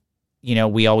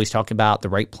 we always talk about the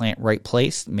right plant, right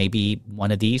place. Maybe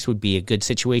one of these would be a good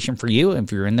situation for you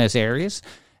if you're in those areas.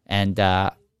 And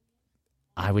I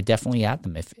would definitely add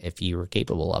them if you were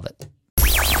capable of it.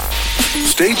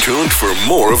 Stay tuned for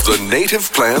more of the Native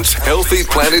Plants Healthy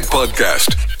Planet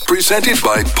podcast, presented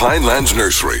by Pinelands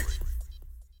Nursery.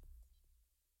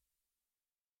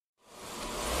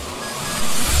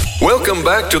 Welcome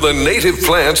back to the Native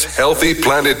Plants Healthy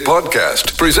Planet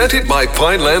podcast, presented by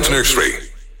Pinelands Nursery.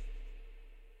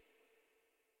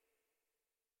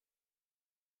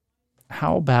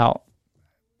 How about,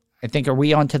 I think, are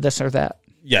we on to this or that?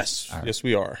 Yes. Right. Yes,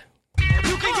 we are.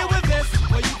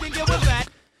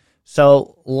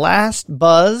 So last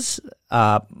buzz,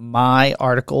 my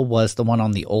article was the one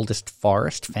on the oldest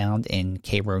forest found in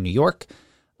Cairo, New York.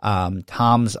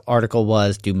 Tom's article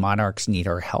was, do monarchs need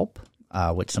our help?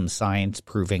 With some science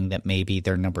proving that maybe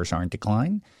their numbers are in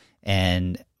decline.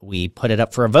 And we put it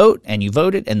up for a vote, and you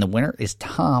voted, and the winner is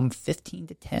Tom,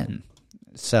 15-10.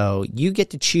 So you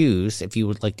get to choose if you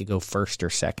would like to go first or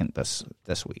second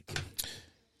this week.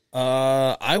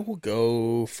 I will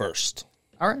go first.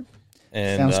 All right.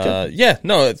 And sounds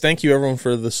good. Thank you everyone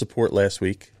for the support last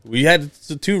week. We had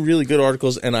 2 really good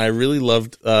articles, and I really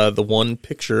loved the one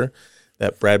picture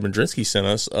that Brad Madrinsky sent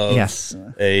us of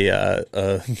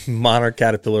a monarch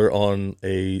caterpillar on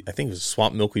I think it was a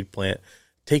swamp milkweed plant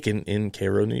taken in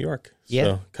Cairo, New York. Yeah,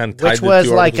 so kind of tied the 2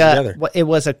 articles together. It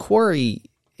was a quarry.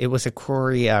 It was a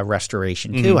quarry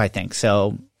restoration too, I think.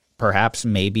 So perhaps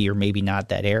maybe or maybe not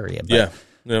that area. But,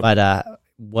 but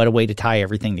what a way to tie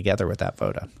everything together with that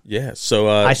photo. Yeah. So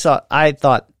I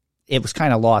thought it was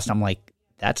kind of Lost. I'm like,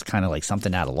 that's kind of like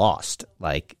something out of Lost.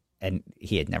 Like, and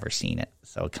he had never seen it,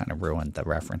 so it kind of ruined the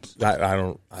reference. I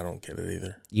don't get it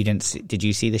either. You didn't see? Did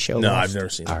you see the show? No, Lost? I've never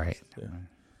seen it. All right. Yeah.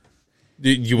 Do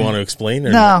you want to explain?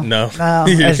 Or no.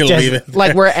 It's just leave it.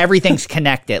 Like where everything's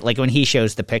connected. Like when he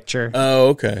shows the picture. Oh,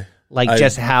 okay. Like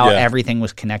just how everything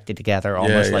was connected together,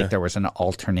 almost like there was an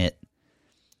alternate,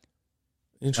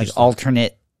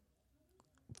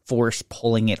 force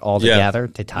pulling it all together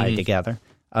to tie it together.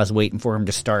 I was waiting for him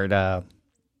to start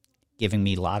giving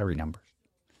me lottery numbers.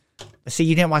 See,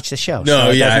 you didn't watch the show.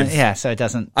 No, so it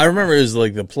doesn't. I remember it was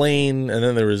like the plane, and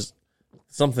then there was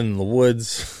something in the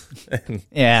woods.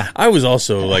 And I was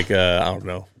also like, I don't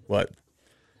know what.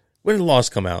 When did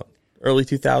Lost come out? Early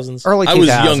 2000s. Early 2000s. I was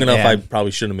young enough. I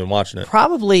probably shouldn't have been watching it.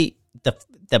 Probably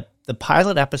the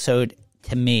pilot episode,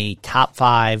 to me, top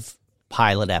 5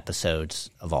 pilot episodes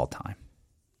of all time.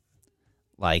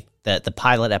 Like the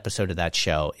pilot episode of that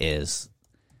show is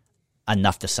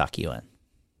enough to suck you in.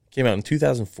 Came out in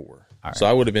 2004. Right. So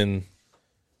I would have been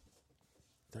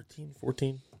 13,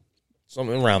 14,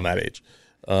 something around that age.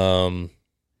 14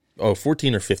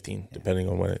 or 15, depending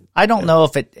on when it. I don't know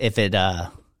if it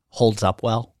holds up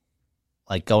well.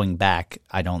 Like going back,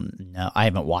 I don't know. I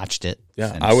haven't watched it.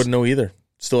 Yeah, I wouldn't know either.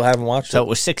 Still haven't watched it. So it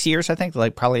was 6 years, I think.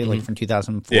 Like probably like from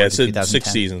 2004 to 2010.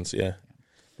 6 seasons. Yeah.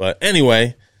 But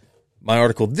anyway, my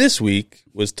article this week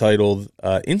was titled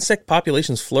 "Insect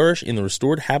Populations Flourish in the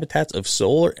Restored Habitats of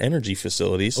Solar Energy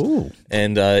Facilities." Ooh.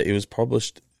 And it was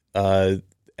published as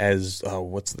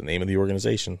what's the name of the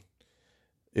organization?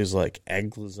 It was like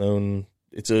Agrizone.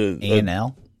 It's a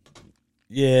A&L.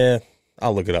 Yeah,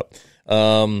 I'll look it up.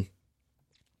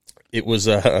 It was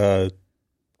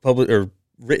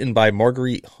written by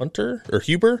Marguerite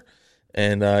Huber,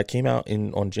 and came out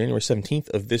on January 17th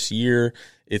of this year.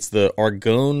 It's the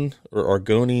Argonne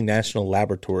National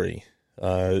Laboratory.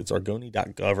 It's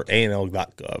argonne.gov or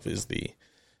anl.gov is the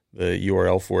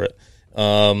URL for it.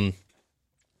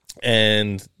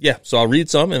 So I'll read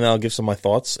some and I'll give some of my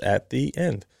thoughts at the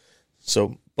end.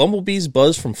 So bumblebees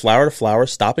buzz from flower to flower,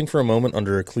 stopping for a moment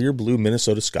under a clear blue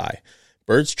Minnesota sky.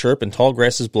 Birds chirp and tall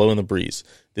grasses blow in the breeze.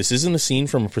 This isn't a scene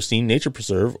from a pristine nature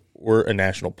preserve or a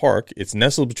national park. It's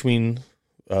nestled between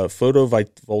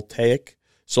photovoltaic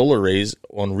solar arrays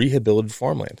on rehabilitated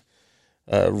farmland.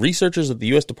 Researchers at the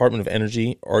U.S. Department of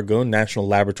Energy, Argonne National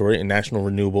Laboratory, and National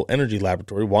Renewable Energy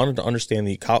Laboratory wanted to understand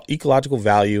the ecological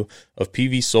value of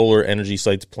PV solar energy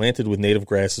sites planted with native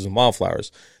grasses and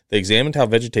wildflowers. They examined how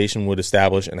vegetation would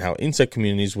establish and how insect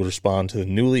communities would respond to the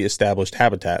newly established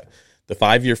habitat. The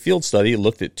 5-year field study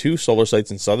looked at 2 solar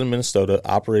sites in southern Minnesota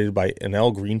operated by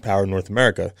Enel Green Power North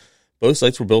America. Both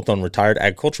sites were built on retired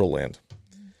agricultural land.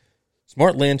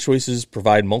 Smart land choices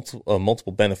provide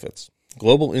multiple benefits.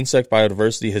 Global insect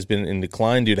biodiversity has been in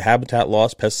decline due to habitat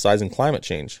loss, pesticides, and climate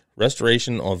change.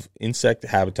 Restoration of insect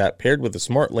habitat paired with the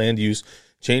smart land use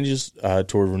changes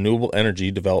toward renewable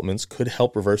energy developments could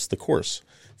help reverse the course.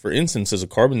 For instance, as a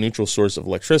carbon-neutral source of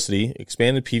electricity,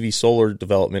 expanded PV solar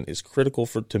development is critical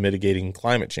to mitigating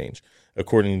climate change,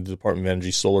 according to the Department of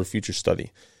Energy's Solar Future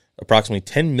Study. Approximately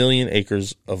 10 million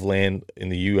acres of land in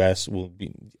the U.S. will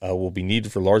be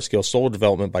needed for large-scale solar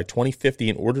development by 2050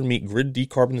 in order to meet grid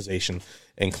decarbonization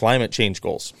and climate change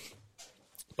goals.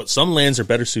 But some lands are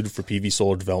better suited for PV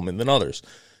solar development than others.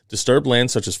 Disturbed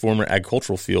lands such as former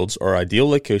agricultural fields are ideal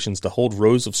locations to hold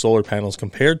rows of solar panels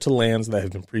compared to lands that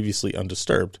have been previously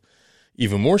undisturbed.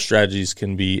 Even more strategies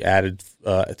can be added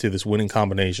to this winning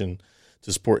combination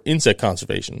to support insect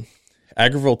conservation.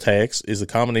 Agrivoltaics is a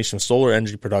combination of solar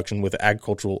energy production with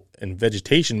agricultural and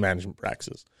vegetation management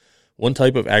practices. One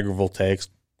type of agrivoltaics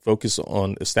focus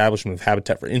on establishment of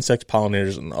habitat for insects,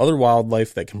 pollinators, and other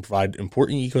wildlife that can provide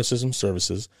important ecosystem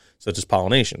services, such as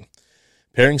pollination.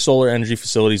 Pairing solar energy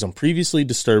facilities on previously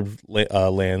disturbed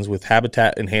lands with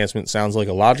habitat enhancement sounds like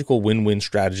a logical win-win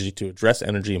strategy to address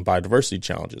energy and biodiversity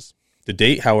challenges. To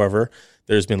date, however,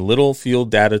 there has been little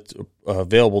field data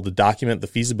available to document the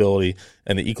feasibility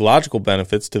and the ecological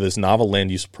benefits to this novel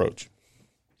land use approach.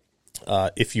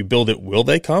 If you build it, will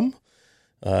they come?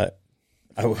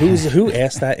 Who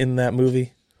asked that in that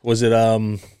movie? Was it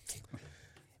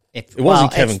it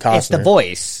wasn't Kevin Costner. It's The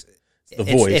Voice.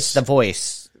 It's The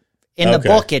Voice. In the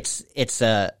book, it's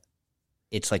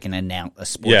like a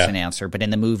sports announcer, but in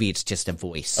the movie, it's just a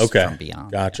voice from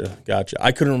beyond. Gotcha.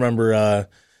 I couldn't remember.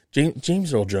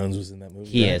 James Earl Jones was in that movie.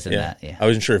 He is in that. Yeah, I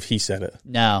wasn't sure if he said it.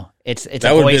 No, it's that a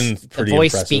voice. Been pretty the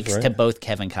voice impressive, speaks right? to both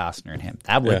Kevin Costner and him.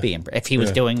 That would be if he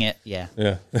was doing it.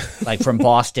 Yeah, like from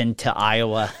Boston to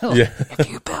Iowa. If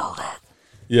you build it.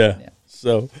 Yeah.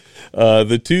 So,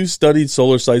 the two studied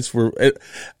solar sites were.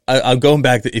 I'm going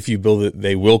back to if you build it,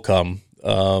 they will come.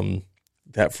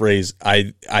 That phrase,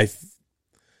 I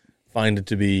find it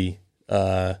to be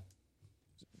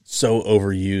so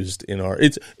overused in our.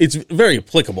 It's very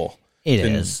applicable. It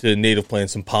is to native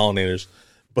plants and pollinators,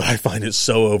 but I find it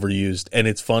so overused, and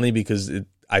it's funny because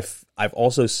I've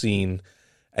also seen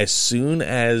as soon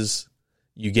as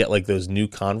you get like those new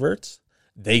converts,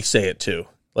 they say it too.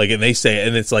 Like, and they say it,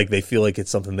 and it's like they feel like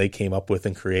it's something they came up with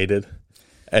and created.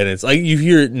 And it's like you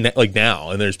hear it like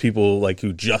now, and there's people like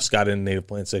who just got in native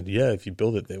plants saying, "Yeah, if you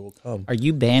build it, they will come." Are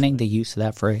you banning the use of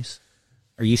that phrase?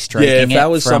 Are you striking it? Yeah, if that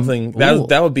was something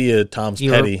that would be a Tom's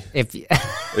Petty.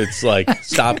 It's like,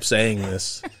 stop saying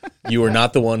this. You are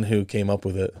not the one who came up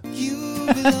with it. You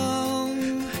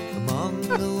belong among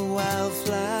the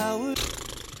wildflowers.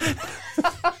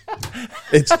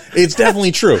 It's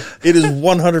definitely true. It is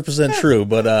 100% true,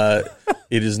 but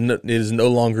it is no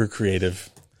longer creative.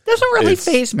 Doesn't really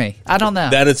faze me. I don't know.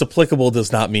 That it's applicable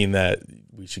does not mean that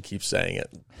we should keep saying it.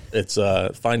 It's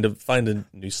find a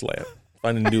new slant.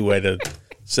 Find a new way to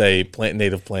say plant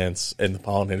native plants, and the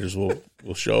pollinators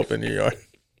will show up in your yard.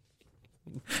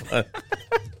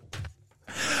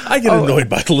 I get annoyed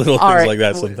by little things like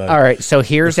that sometimes. All right, so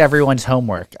here's everyone's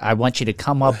homework. I want you to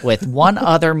come up with one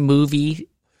other movie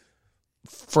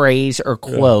phrase or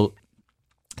quote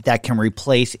that can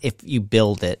replace "if you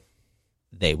build it,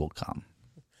 they will come."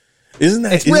 Isn't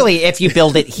that? If you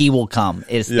build it, he will come.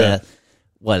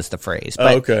 Was the phrase?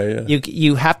 But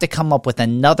you have to come up with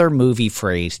another movie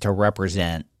phrase to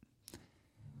represent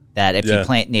that. If you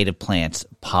plant native plants,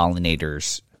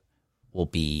 pollinators will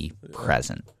be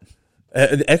present.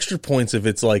 Extra points if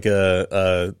it's like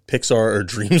a Pixar or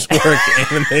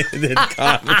DreamWorks animated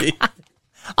comedy.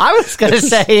 I was going to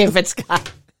say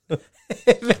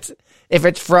if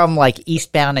it's from like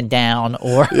Eastbound and Down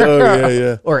or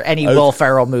or any Will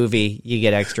Ferrell movie, you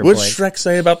get extra points. What's Shrek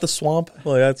say about the swamp?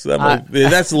 Well,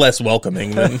 that's less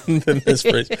welcoming than this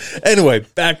phrase. Anyway,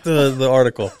 back to the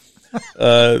article.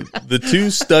 The two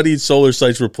studied solar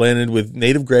sites were planted with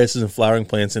native grasses and flowering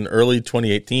plants in early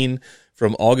 2018.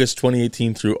 From August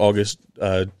 2018 through August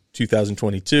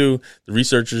 2022, the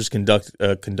researchers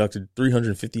conducted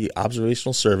 350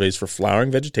 observational surveys for flowering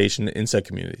vegetation and insect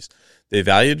communities. They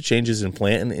evaluated changes in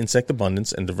plant and insect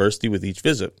abundance and diversity with each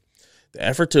visit. The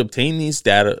effort to obtain this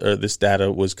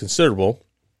data was considerable,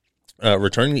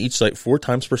 returning to each site 4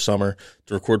 times per summer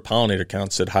to record pollinator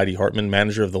counts, said Heidi Hartman,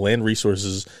 manager of the Land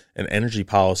Resources and Energy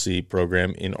Policy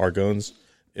Program in Argonne's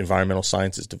Environmental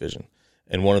Sciences Division,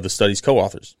 and one of the study's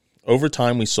co-authors. Over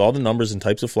time, we saw the numbers and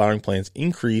types of flowering plants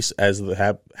increase as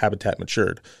the habitat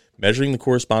matured. Measuring the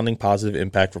corresponding positive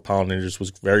impact for pollinators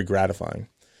was very gratifying.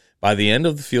 By the end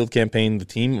of the field campaign, the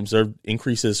team observed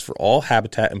increases for all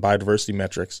habitat and biodiversity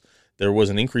metrics. There was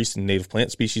an increase in native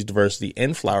plant species diversity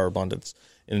and flower abundance.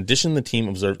 In addition, the team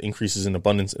observed increases in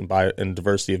abundance and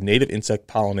diversity of native insect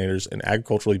pollinators and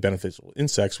agriculturally beneficial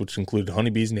insects, which included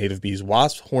honeybees, native bees,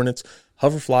 wasps, hornets,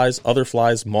 hoverflies, other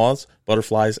flies, moths,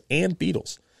 butterflies, and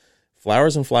beetles.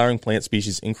 Flowers and flowering plant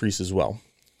species increased as well.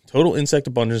 Total insect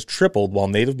abundance tripled, while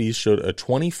native bees showed a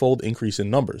 20-fold increase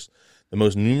in numbers. The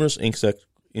most numerous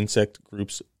insect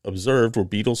groups observed were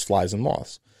beetles, flies, and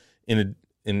moths. In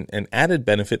an added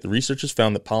benefit, the researchers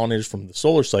found that pollinators from the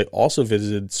solar site also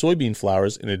visited soybean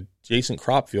flowers in adjacent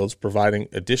crop fields, providing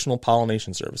additional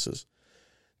pollination services.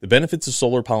 The benefits of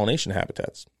solar pollination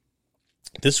habitats.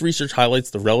 This research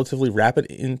highlights the relatively rapid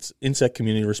insect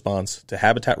community response to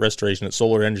habitat restoration at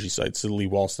solar energy sites, said Lee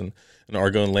Walston, an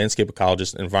Argonne landscape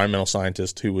ecologist and environmental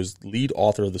scientist who was lead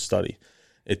author of the study.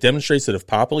 It demonstrates that if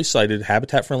properly sited,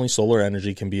 habitat-friendly solar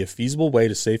energy can be a feasible way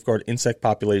to safeguard insect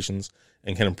populations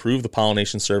and can improve the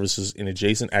pollination services in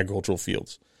adjacent agricultural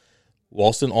fields.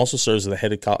 Walston also serves as the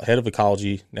head of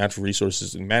Ecology, Natural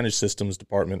Resources, and Managed Systems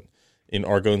Department in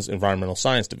Argonne's Environmental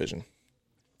Science Division.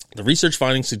 The research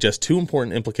findings suggest two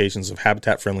important implications of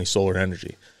habitat-friendly solar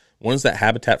energy. One is that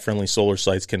habitat-friendly solar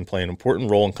sites can play an important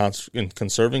role in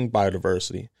conserving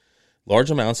biodiversity.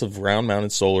 Large amounts of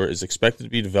ground-mounted solar is expected to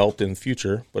be developed in the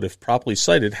future, but if properly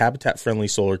sited, habitat-friendly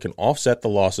solar can offset the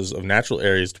losses of natural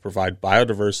areas to provide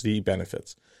biodiversity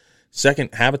benefits.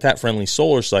 Second, habitat-friendly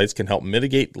solar sites can help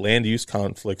mitigate land use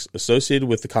conflicts associated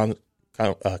with the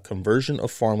conversion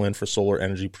of farmland for solar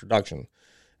energy production,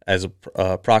 as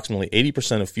approximately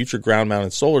 80% of future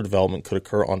ground-mounted solar development could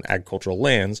occur on agricultural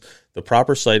lands. The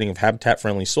proper siting of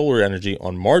habitat-friendly solar energy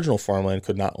on marginal farmland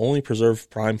could not only preserve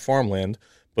prime farmland,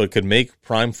 but it could make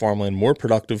prime farmland more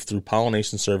productive through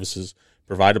pollination services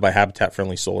provided by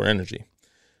habitat-friendly solar energy.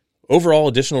 Overall,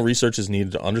 additional research is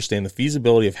needed to understand the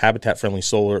feasibility of habitat-friendly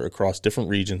solar across different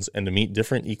regions and to meet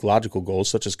different ecological goals,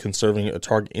 such as conserving a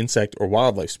target insect or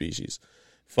wildlife species.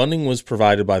 Funding was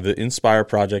provided by the INSPIRE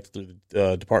project through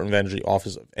the Department of Energy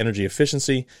Office of Energy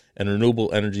Efficiency and Renewable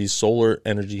Energy's Solar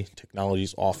Energy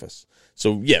Technologies Office.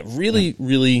 So, yeah, really,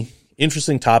 really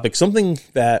interesting topic. Something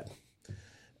that,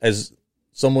 as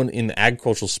someone in the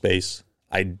agricultural space,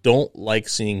 I don't like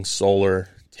seeing solar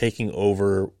taking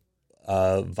over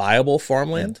viable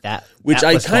farmland. That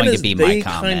I kind of they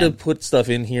kind of put stuff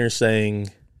in here saying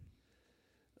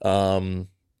it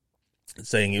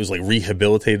was like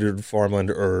rehabilitated farmland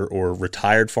or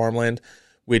retired farmland,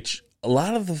 which a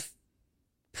lot of the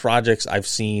projects I've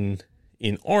seen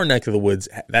in our neck of the woods,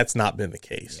 that's not been the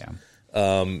case. Yeah.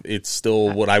 It's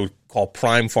still what I would call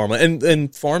prime farmland.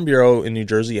 And Farm Bureau in New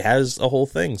Jersey has a whole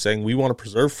thing saying we want to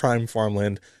preserve prime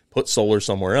farmland, put solar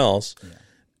somewhere else. Yeah.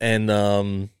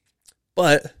 And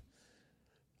but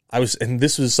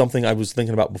this was something I was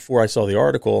thinking about before I saw the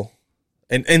article,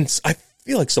 and I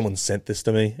feel like someone sent this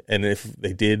to me, and if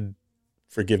they did,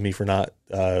 forgive me for not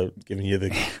giving you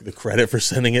the credit for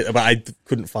sending it, but I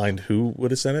couldn't find who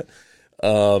would have sent it.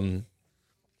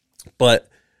 But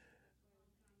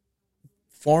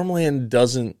farmland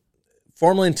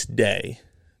today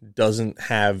doesn't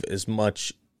have as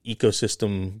much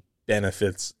ecosystem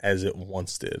benefits as it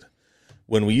once did.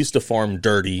 When we used to farm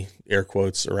dirty, air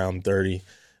quotes around dirty,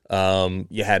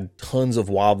 you had tons of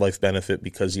wildlife benefit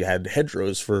because you had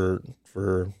hedgerows for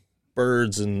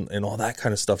birds and all that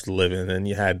kind of stuff to live in, and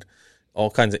you had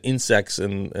all kinds of insects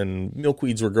and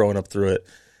milkweeds were growing up through it.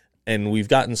 And we've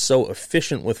gotten so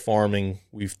efficient with farming,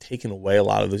 we've taken away a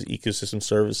lot of those ecosystem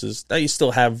services. Now you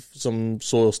still have some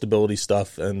soil stability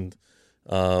stuff and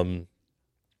I'm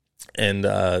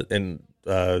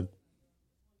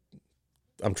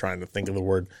trying to think of the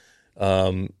word.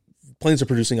 Plants are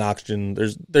producing oxygen.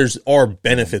 There's are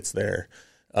benefits there.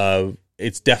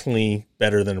 It's definitely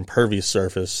better than impervious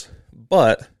surface,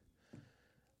 but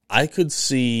I could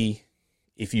see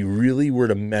if you really were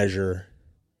to measure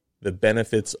the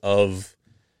benefits of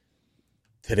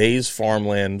today's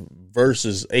farmland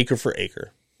versus acre for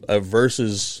acre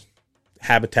versus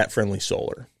habitat-friendly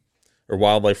solar or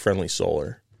wildlife-friendly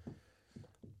solar,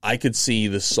 I could see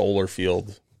the solar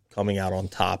field coming out on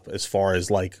top as far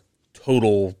as like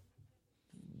total,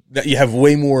 that you have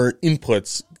way more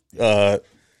inputs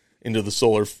into the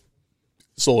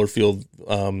solar field.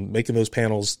 Making those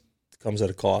panels comes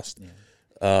at a cost.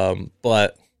 Yeah.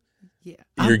 But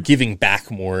you're giving back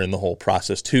more in the whole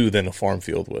process too than a farm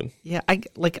field would. Yeah,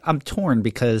 I'm torn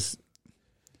because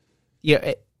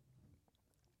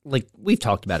like we've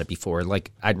talked about it before.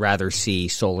 Like I'd rather see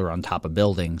solar on top of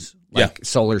buildings. Like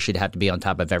solar should have to be on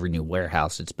top of every new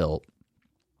warehouse that's built.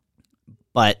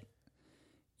 But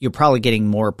you're probably getting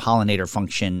more pollinator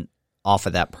function off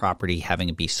of that property having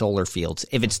it be solar fields.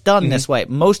 If it's done this way,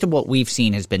 most of what we've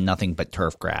seen has been nothing but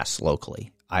turf grass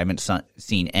locally. I haven't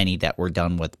seen any that were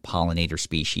done with pollinator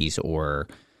species or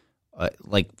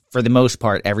like for the most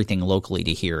part, everything locally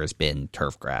to here has been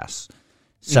turf grass.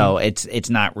 So it's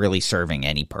not really serving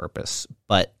any purpose.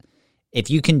 But if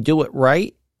you can do it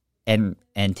right and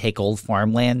take old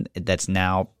farmland that's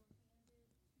now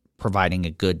providing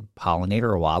a good pollinator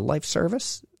or wildlife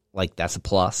service, like that's a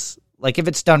plus. Like if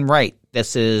it's done right,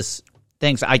 this is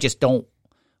things I just don't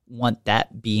want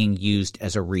that being used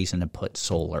as a reason to put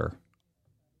solar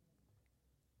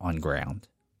on ground,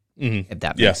 if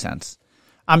that makes sense.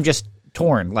 I'm just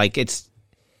torn. Like it's,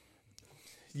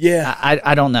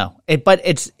 I don't know. But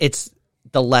it's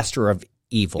the lesser of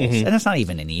evils, and it's not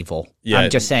even an evil. Yeah. I'm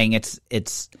just saying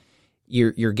it's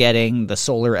you're getting the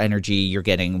solar energy, you're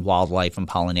getting wildlife and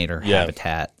pollinator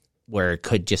habitat. where it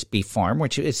could just be farm,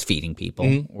 which is feeding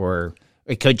people, or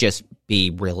it could just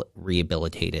be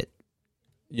rehabilitated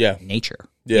nature,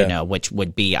 which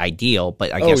would be ideal,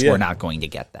 but I guess we're not going to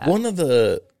get that. One of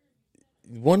the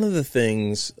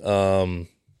things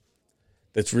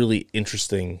that's really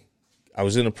interesting, I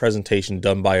was in a presentation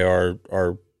done by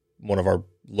one of our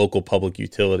local public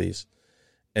utilities,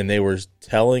 and they were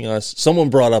telling us, someone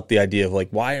brought up the idea of like,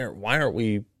 why aren't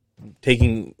we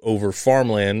taking over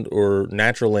farmland or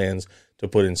natural lands to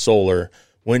put in solar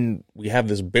when we have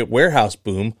this warehouse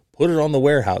boom? Put it on the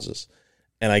warehouses.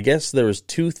 And I guess there was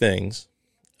two things,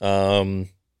 or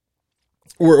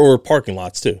parking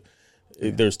lots too.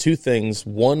 Yeah. There's two things.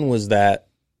 One was that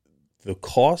the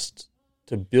cost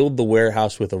to build the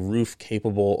warehouse with a roof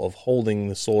capable of holding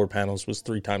the solar panels was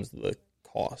 3 times the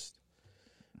cost.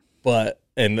 But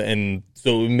and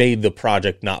so it made the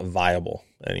project not viable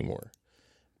anymore.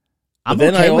 I'm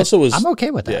okay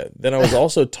with that. Yeah, then I was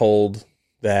also told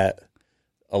that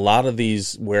a lot of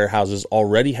these warehouses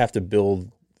already have to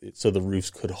build so the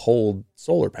roofs could hold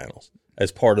solar panels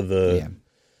as part of the. Yeah.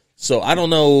 So I don't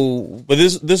know, but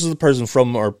this is the person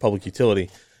from our public utility,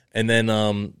 and then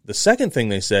the second thing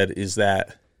they said is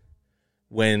that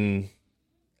when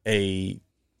a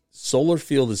solar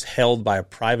field is held by a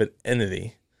private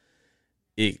entity,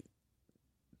 it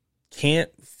can't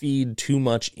feed too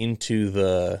much into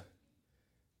the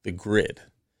grid.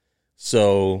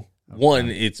 So one,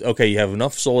 it's okay, you have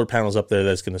enough solar panels up there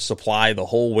that's going to supply the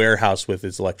whole warehouse with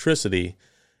its electricity.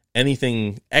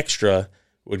 Anything extra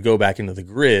would go back into the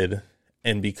grid,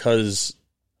 and because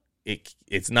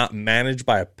it's not managed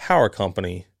by a power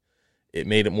company, it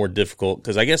made it more difficult,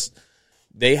 because I guess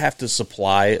they have to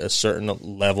supply a certain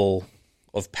level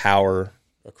of power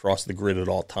across the grid at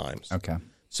all times. Okay.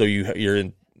 So you're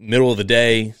in middle of the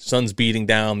day, sun's beating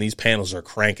down, these panels are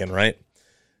cranking, right?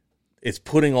 It's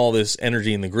putting all this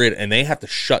energy in the grid, and they have to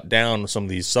shut down some of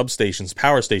these substations,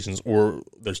 power stations, or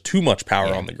there's too much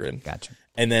power on the grid. Gotcha.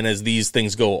 And then as these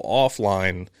things go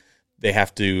offline, they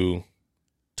have to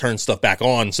turn stuff back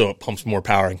on so it pumps more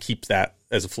power and keeps that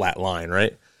as a flat line,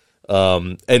 right?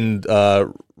 And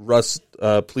Russ,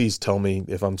 please tell me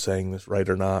if I'm saying this right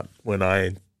or not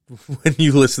when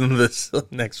you listen to this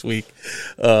next week,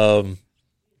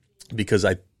 because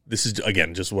this is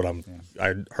again just what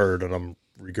I heard and I'm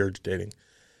regurgitating.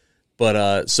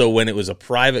 But so when it was a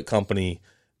private company,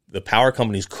 the power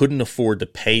companies couldn't afford to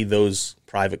pay those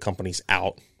private companies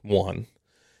out, one,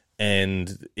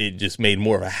 and it just made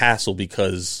more of a hassle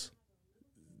because,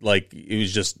 like, it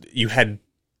was just, you had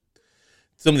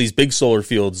some of these big solar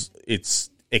fields,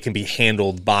 it can be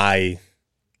handled by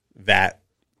that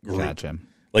group. Gotcha.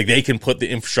 Like, they can put the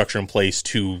infrastructure in place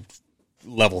to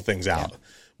level things out. Yeah.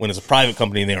 When it's a private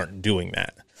company, they aren't doing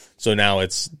that. So now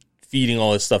it's feeding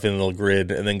all this stuff into the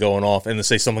grid and then going off, and then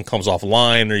say something comes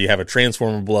offline or you have a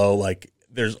transformer blow, like,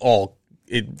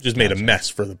 it just made a mess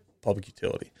for the public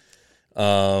utility.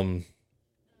 But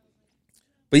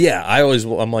yeah,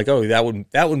 I'm like, oh,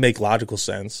 that would make logical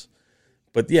sense.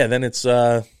 But yeah, then it's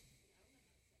I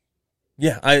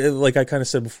kind of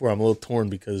said before, I'm a little torn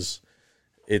because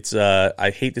it's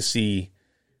I hate to see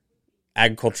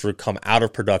agriculture come out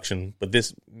of production, but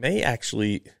this may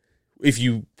actually, if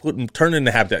you turn it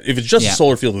into habitat, if it's just a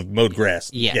solar field with mowed grass,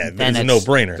 then it's a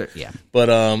no-brainer. Yeah. But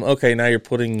okay, now you're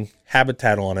putting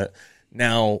habitat on it.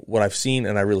 Now, what I've seen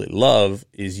and I really love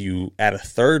is you add a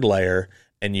third layer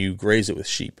and you graze it with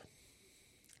sheep,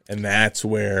 and that's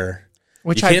where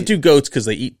you can't do goats because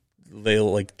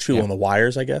they'll like chew on the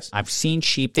wires, I guess. I've seen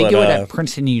sheep. They do it at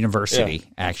Princeton University,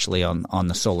 actually, on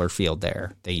the solar field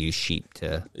there. They use sheep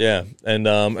to... Yeah, and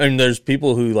there's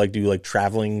people who do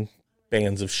traveling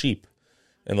bands of sheep,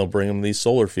 and they'll bring them to these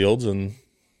solar fields and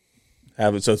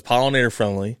have it. So it's pollinator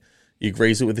friendly. You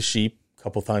graze it with the sheep a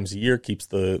couple times a year, keeps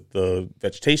the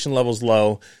vegetation levels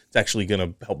low. It's actually going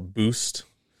to help boost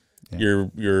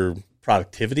your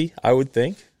productivity, I would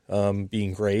think.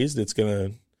 Being grazed, it's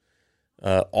going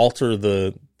to alter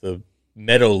the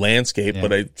meadow landscape,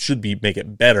 but it should make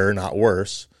it better, not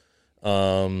worse.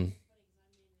 And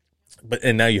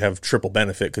now you have triple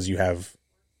benefit because you have,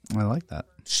 I like that,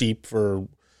 sheep for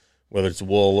whether it's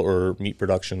wool or meat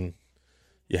production.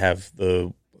 You have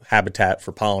the habitat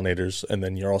for pollinators, and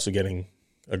then you're also getting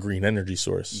a green energy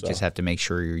source. You just have to make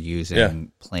sure you're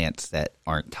using plants that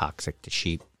aren't toxic to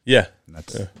sheep. Yeah,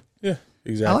 yeah,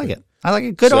 exactly. I like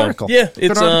it. Good article. Yeah,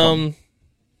 it's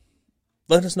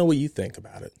let us know what you think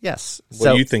about it. Yes.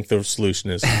 What do you think the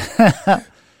solution is?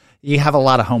 You have a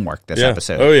lot of homework this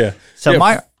episode. Oh yeah. So I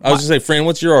was going to say, Fran,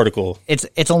 what's your article?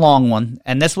 It's a long one,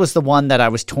 and this was the one that I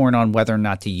was torn on whether or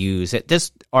not to use.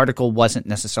 This article wasn't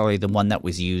necessarily the one that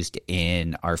was used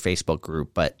in our Facebook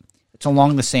group, but It's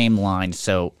along the same line.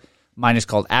 So mine is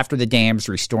called After the Dams,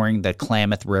 Restoring the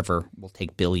Klamath River Will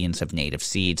Take Billions of Native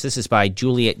Seeds. This is by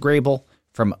Juliet Grable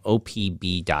from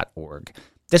opb.org.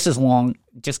 This is long.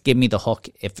 Just give me the hook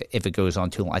if it goes on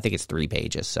too long. I think it's 3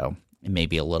 pages, so it may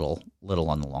be a little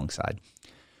on the long side.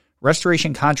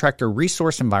 Restoration contractor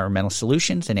Resource Environmental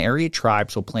Solutions and area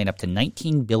tribes will plant up to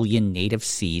 19 billion native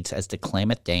seeds as the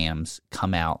Klamath dams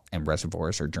come out and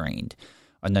reservoirs are drained.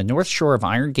 On the north shore of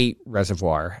Iron Gate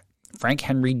Reservoir, Frank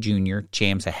Henry Jr.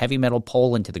 jams a heavy metal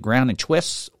pole into the ground and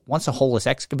twists. Once a hole is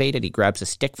excavated, he grabs a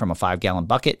stick from a 5-gallon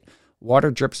bucket. Water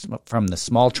drips from the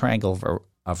small triangle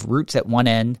of roots at one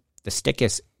end. The stick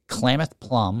is Klamath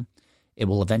plum. It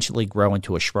will eventually grow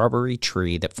into a shrubbery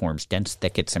tree that forms dense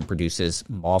thickets and produces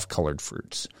mauve-colored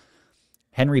fruits.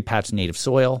 Henry pats native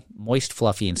soil, moist,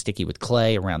 fluffy, and sticky with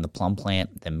clay around the plum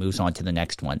plant, then moves on to the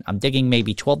next one. I'm digging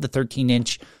maybe 12 to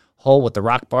 13-inch hole with the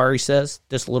rock bar, he says.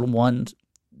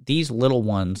 These little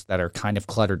ones that are kind of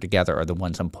cluttered together are the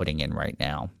ones I'm putting in right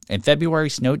now. In February,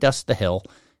 snow dusts the hill,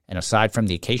 and aside from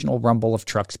the occasional rumble of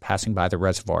trucks passing by the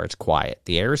reservoir, it's quiet.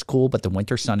 The air is cool, but the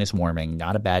winter sun is warming.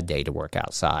 Not a bad day to work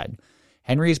outside.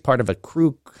 Henry is part of a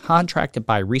crew contracted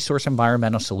by Resource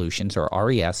Environmental Solutions, or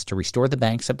RES, to restore the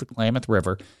banks of the Klamath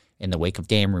River in the wake of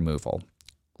dam removal.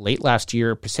 Late last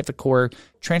year, PacifiCorp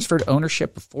transferred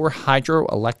ownership of 4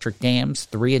 hydroelectric dams,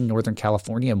 3 in Northern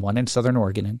California and 1 in Southern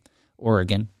Oregon,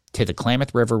 to the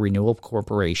Klamath River Renewal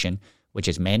Corporation, which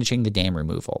is managing the dam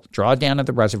removal. Drawdown of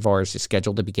the reservoirs is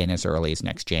scheduled to begin as early as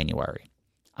next January.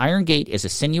 Iron Gate is a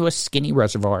sinuous, skinny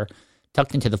reservoir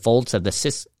tucked into the folds of the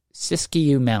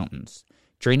Siskiyou Mountains.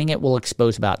 Draining it will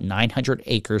expose about 900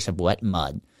 acres of wet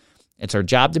mud. It's our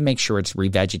job to make sure it's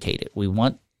revegetated. We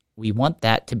want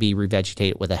that to be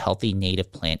revegetated with a healthy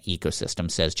native plant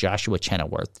ecosystem, says Joshua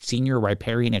Chenoweth, senior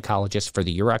riparian ecologist for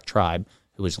the Yurok tribe,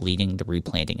 who is leading the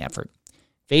replanting effort.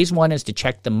 Phase 1 is to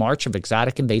check the march of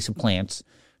exotic invasive plants.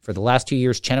 For the last 2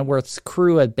 years, Chenoweth's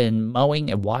crew had been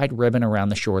mowing a wide ribbon around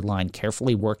the shoreline,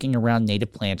 carefully working around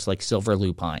native plants like silver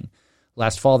lupine.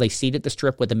 Last fall, they seeded the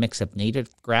strip with a mix of native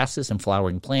grasses and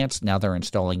flowering plants. Now they're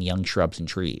installing young shrubs and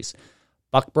trees.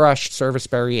 Buckbrush,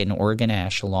 serviceberry, and Oregon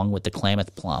ash, along with the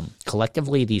Klamath plum.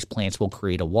 Collectively, these plants will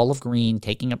create a wall of green,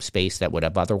 taking up space that would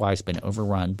have otherwise been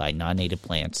overrun by non-native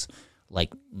plants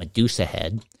like Medusa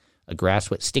head, a grass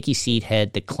with sticky seed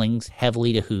head that clings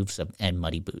heavily to hooves and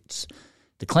muddy boots.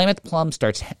 The Klamath plum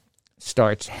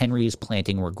starts Henry's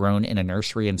planting were grown in a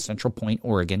nursery in Central Point,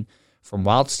 Oregon, from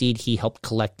wild seed he helped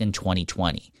collect in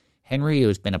 2020. Henry, who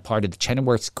has been a part of the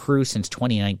Chenoweth's crew since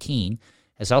 2019,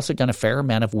 has also done a fair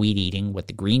amount of weed eating with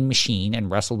the green machine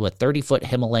and wrestled with 30-foot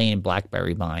Himalayan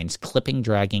blackberry vines, clipping,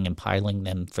 dragging, and piling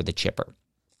them for the chipper.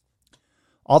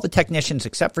 All the technicians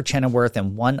except for Chenoweth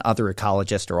and one other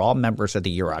ecologist are all members of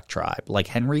the Yurok tribe, like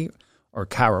Henry or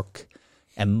Karuk,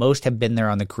 and most have been there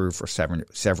on the crew for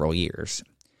several years.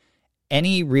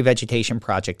 Any revegetation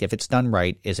project, if it's done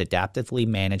right, is adaptively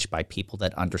managed by people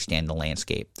that understand the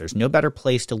landscape. There's no better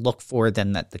place to look for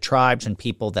than the tribes and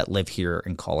people that live here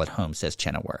and call it home, says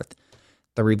Chenoweth.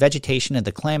 The revegetation of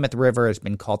the Klamath River has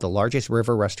been called the largest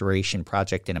river restoration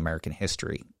project in American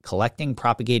history. Collecting,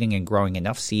 propagating, and growing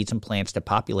enough seeds and plants to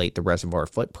populate the reservoir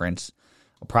footprints,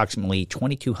 approximately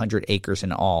 2,200 acres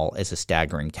in all, is a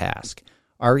staggering task.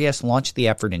 RES launched the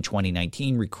effort in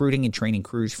 2019, recruiting and training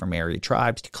crews from area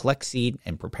tribes to collect seed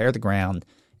and prepare the ground,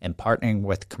 and partnering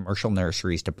with commercial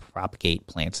nurseries to propagate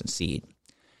plants and seed.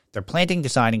 Their planting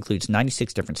design includes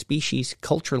 96 different species,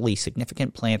 culturally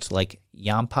significant plants like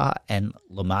Yampa and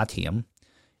Lomatium,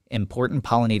 important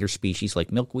pollinator species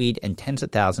like milkweed, and tens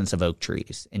of thousands of oak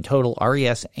trees. In total,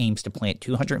 RES aims to plant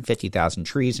 250,000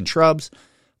 trees and shrubs,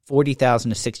 40,000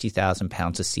 to 60,000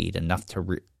 pounds of seed, enough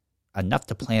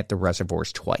to plant the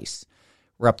reservoirs twice.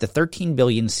 We're up to 13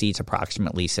 billion seeds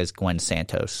approximately, says Gwen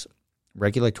Santos,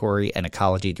 Regulatory and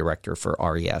Ecology Director for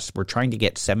RES. We're trying to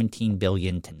get 17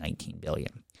 billion to 19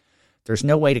 billion. There's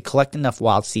no way to collect enough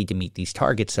wild seed to meet these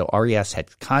targets, so RES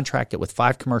had contracted with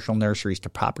 5 commercial nurseries to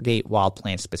propagate wild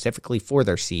plants specifically for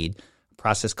their seed, a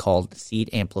process called seed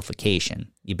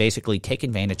amplification. You basically take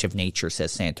advantage of nature,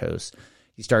 says Santos.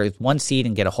 You start with one seed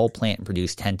and get a whole plant and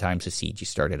produce 10 times the seed you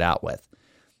started out with.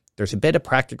 There's a bit of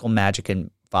practical magic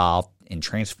involved in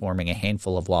transforming a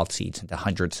handful of wild seeds into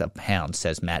hundreds of pounds,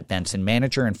 says Matt Benson,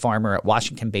 manager and farmer at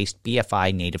Washington-based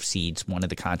BFI Native Seeds, one of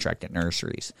the contracted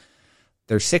nurseries.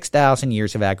 There's 6,000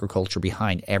 years of agriculture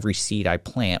behind every seed I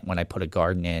plant when I put a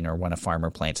garden in or when a farmer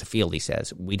plants a field, he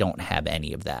says. We don't have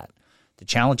any of that. The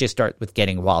challenges start with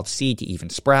getting wild seed to even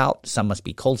sprout. Some must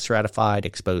be cold stratified,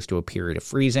 exposed to a period of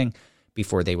freezing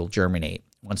before they will germinate.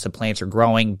 Once the plants are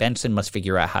growing, Benson must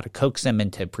figure out how to coax them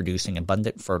into producing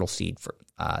abundant fertile seed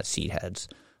heads.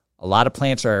 A lot of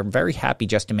plants are very happy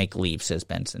just to make leaves, says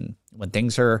Benson. When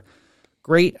things are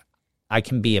great, I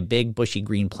can be a big bushy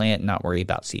green plant and not worry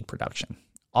about seed production.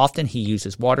 Often he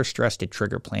uses water stress to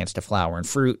trigger plants to flower and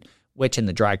fruit, which in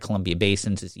the dry Columbia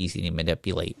basins is easy to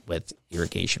manipulate with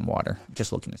irrigation water. I'm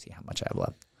just looking to see how much I have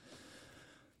left.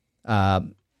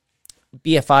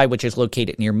 BFI, which is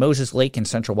located near Moses Lake in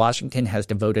central Washington, has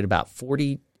devoted about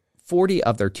 40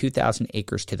 of their 2,000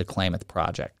 acres to the Klamath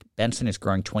Project. Benson is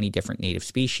growing 20 different native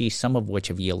species, some of which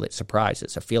have yielded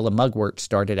surprises. A field of mugwort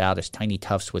started out as tiny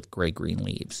tufts with gray-green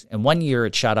leaves. In 1 year,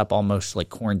 it shot up almost like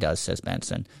corn does, says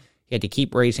Benson. He had to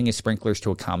keep raising his sprinklers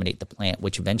to accommodate the plant,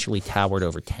 which eventually towered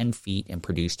over 10 feet and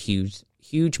produced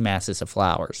huge masses of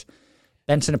flowers.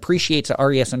 Benson appreciates that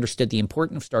RES understood the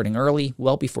importance of starting early,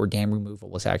 well before dam removal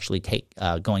was actually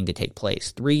going to take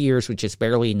place. 3 years, which is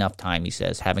barely enough time, he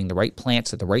says. Having the right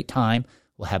plants at the right time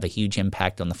will have a huge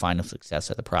impact on the final success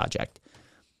of the project.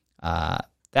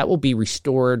 That will be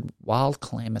restored wild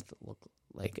Klamath.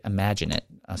 Like, imagine it.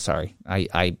 Sorry,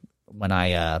 when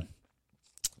I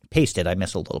pasted, I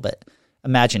missed a little bit.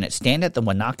 Imagine it. Stand at the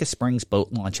Wanaka Springs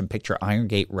boat launch and picture Iron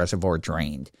Gate Reservoir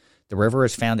drained. The river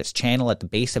has found its channel at the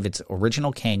base of its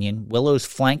original canyon. Willows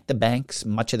flank the banks.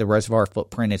 Much of the reservoir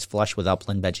footprint is flush with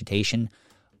upland vegetation.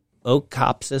 Oak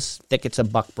copses, thickets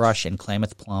of buckbrush, and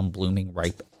Klamath plum, blooming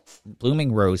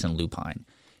rose, and lupine.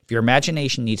 If your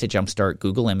imagination needs a jumpstart,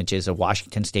 Google images of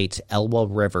Washington State's Elwha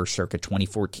River circa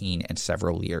 2014 and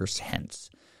several years hence.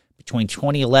 Between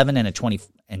 2011 and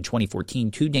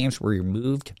 2014, 2 dams were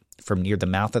removed from near the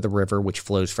mouth of the river, which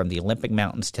flows from the Olympic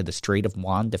Mountains to the Strait of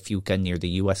Juan de Fuca near the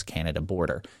U.S.-Canada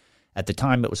border. At the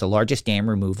time, it was the largest dam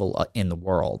removal in the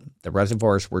world. The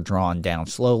reservoirs were drawn down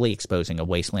slowly, exposing a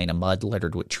wasteland of mud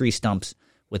littered with tree stumps.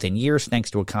 Within years, thanks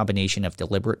to a combination of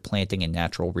deliberate planting and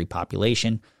natural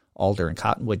repopulation, alder and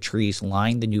cottonwood trees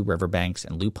lined the new riverbanks,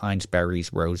 and lupines,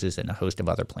 berries, roses, and a host of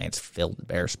other plants filled the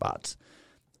bare spots.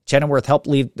 Chenoweth helped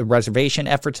lead the reservation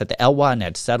efforts at the Elwha and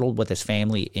had settled with his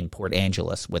family in Port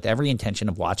Angeles with every intention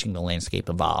of watching the landscape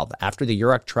evolve. After the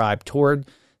Yurok tribe toured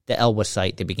the Elwha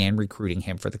site, they began recruiting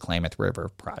him for the Klamath River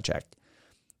Project.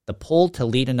 The pull to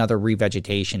lead another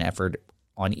revegetation effort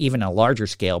on even a larger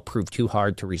scale proved too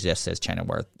hard to resist, says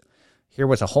Chenoweth. Here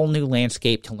was a whole new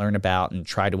landscape to learn about and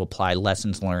try to apply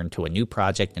lessons learned to a new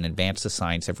project and advance the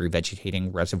science of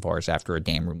revegetating reservoirs after a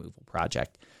dam removal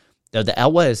project. Though the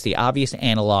Elwha is the obvious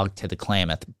analog to the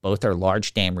Klamath, both are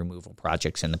large dam removal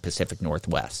projects in the Pacific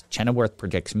Northwest. Chenoweth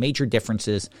predicts major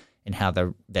differences in how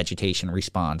the vegetation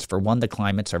responds. For one, the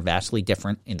climates are vastly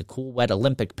different. In the cool, wet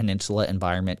Olympic Peninsula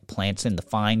environment, plants in the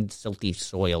fine, silty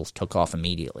soils took off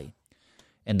immediately.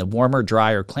 In the warmer,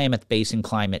 drier Klamath Basin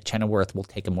climate, Chenoweth will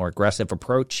take a more aggressive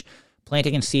approach,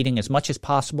 planting and seeding as much as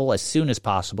possible as soon as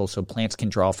possible so plants can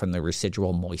draw from the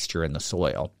residual moisture in the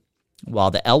soil.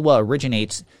 While the Elwha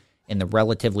originates in the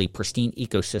relatively pristine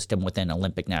ecosystem within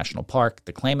Olympic National Park,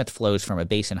 the Klamath flows from a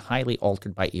basin highly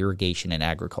altered by irrigation and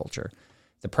agriculture.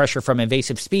 The pressure from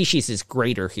invasive species is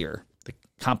greater here. The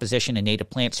composition of native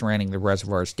plants surrounding the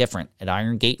reservoir is different. At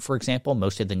Iron Gate, for example,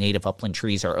 most of the native upland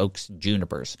trees are oaks and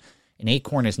junipers. An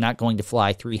acorn is not going to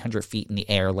fly 300 feet in the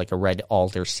air like a red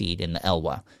alder seed in the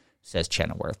Elwha, says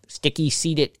Chenoweth. Sticky,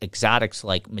 seeded exotics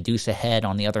like Medusa Head,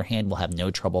 on the other hand, will have no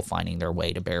trouble finding their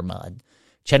way to bare mud.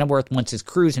 Chenoweth wants his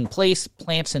crews in place,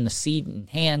 plants in the seed in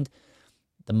hand,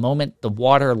 the moment the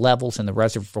water levels in the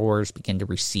reservoirs begin to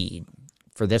recede.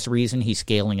 For this reason, he's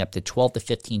scaling up to 12 to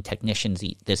 15 technicians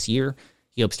this year.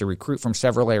 He hopes to recruit from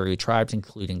several area tribes,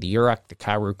 including the Yurok, the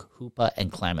Karuk, Hupa,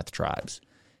 and Klamath tribes.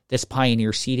 This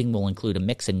pioneer seeding will include a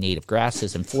mix of native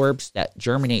grasses and forbs that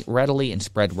germinate readily and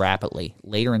spread rapidly.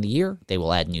 Later in the year, they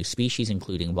will add new species,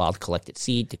 including wild-collected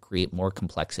seed, to create more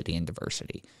complexity and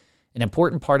diversity. An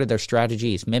important part of their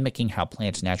strategy is mimicking how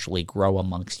plants naturally grow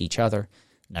amongst each other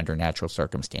and under natural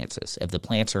circumstances. If the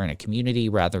plants are in a community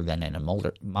rather than in a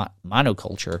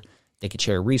monoculture, they can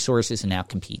share resources and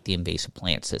outcompete the invasive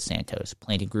plants, says Santos.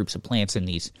 Planting groups of plants in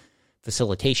these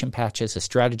facilitation patches, a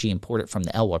strategy imported from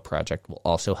the Elwha project, will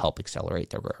also help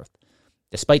accelerate their growth.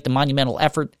 Despite the monumental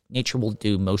effort, nature will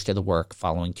do most of the work.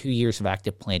 Following 2 years of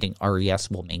active planting, RES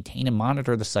will maintain and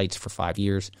monitor the sites for 5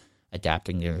 years,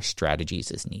 adapting their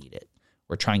strategies as needed.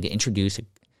 We're trying to introduce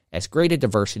as great a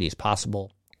diversity as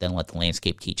possible, then let the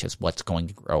landscape teach us what's going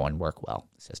to grow and work well,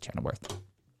 says Chenoweth.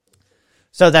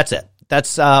 So that's it.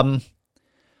 That's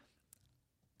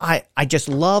I just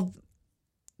love,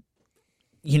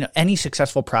 any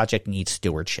successful project needs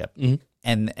stewardship,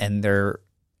 and they're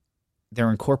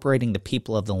incorporating the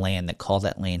people of the land that call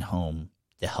that land home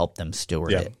to help them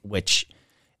steward it, which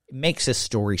makes this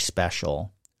story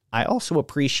special. I also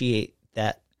appreciate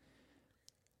that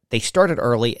they started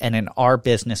early, and in our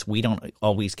business, we don't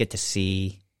always get to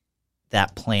see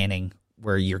that planning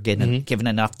where you're given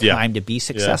enough time to be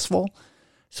successful. Yeah.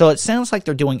 So it sounds like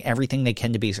they're doing everything they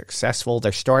can to be successful.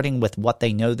 They're starting with what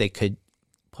they know they could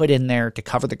put in there to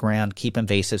cover the ground, keep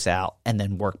invasives out, and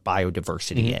then work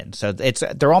biodiversity in. So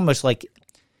they're almost like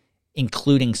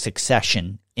including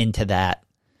succession into that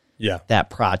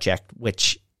project,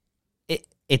 which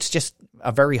it's just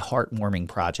a very heartwarming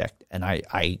project, and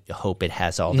I hope it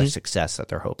has all the success that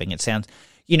they're hoping. It sounds,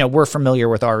 we're familiar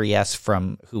with RES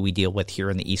from who we deal with here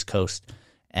in the East Coast,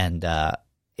 and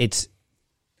it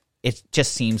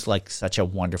just seems like such a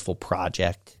wonderful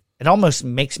project. It almost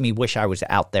makes me wish I was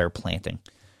out there planting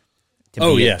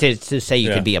to say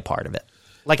you could be a part of it.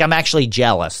 Like, I'm actually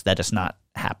jealous that it's not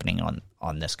happening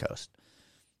on this coast.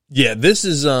 Yeah, this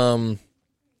is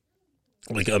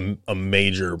like a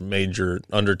major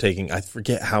undertaking. I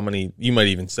forget how many, you might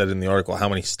even said in the article how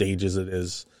many stages it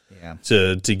is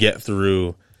to get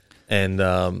through. And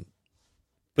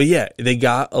but yeah, they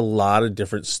got a lot of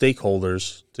different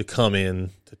stakeholders to come in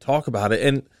to talk about it.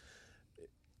 And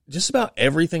just about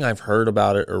everything I've heard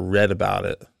about it or read about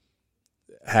it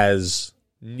has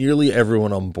nearly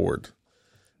everyone on board.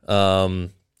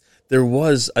 There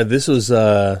was this was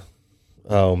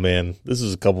oh man, this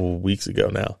was a couple of weeks ago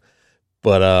now,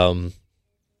 but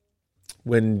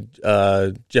when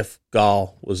Jeff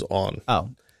Gall was on,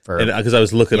 because I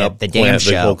was looking up the damn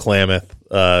show,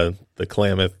 the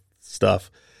Klamath stuff,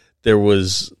 there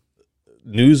was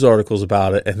news articles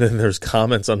about it, and then there's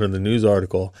comments under the news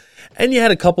article, and you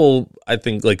had a couple, I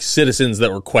think, like citizens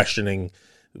that were questioning.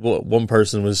 One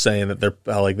person was saying that they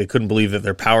couldn't believe that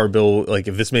their power bill, like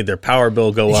if this made their power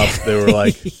bill go up, they were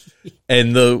like,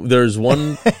 and there's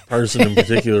one person in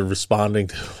particular responding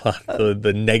to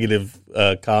the negative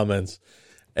comments,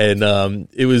 and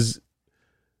it was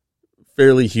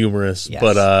fairly humorous,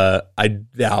 but I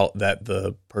doubt that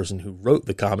the person who wrote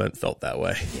the comment felt that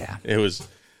way. Yeah, it was.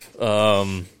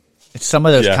 It's some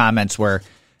of those comments where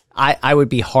I would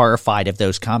be horrified if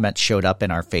those comments showed up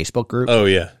in our Facebook group. Oh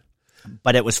yeah.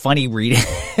 But it was funny reading.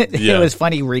 It was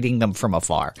funny reading them from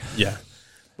afar. Yeah,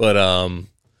 but I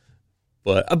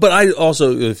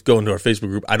also, if going to our Facebook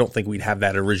group, I don't think we'd have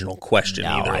that original question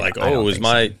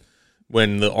either.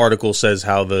 When the article says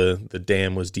how the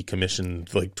dam was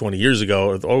decommissioned like 20 years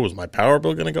ago, was my power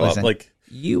bill going to go up? Like,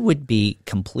 you would be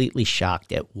completely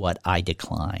shocked at what I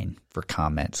decline for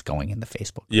comments going in the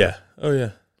Facebook group. Yeah. Oh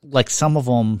yeah. Like some of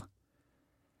them.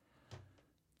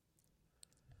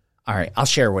 All right, I'll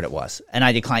share what it was. And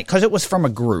I declined because it was from a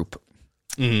group,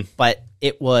 but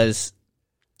it was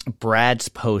Brad's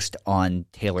post on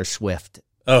Taylor Swift.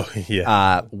 Oh,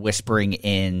 yeah. Whispering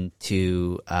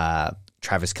into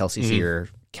Travis Kelce's ear,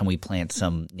 can we plant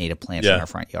some native plants in our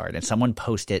front yard? And someone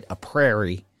posted a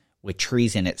prairie with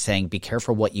trees in it saying, be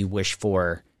careful what you wish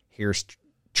for. Here's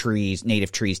trees,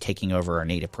 native trees taking over our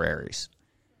native prairies.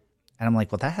 And I'm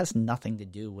like, well, that has nothing to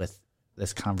do with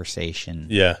this conversation.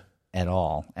 Yeah. At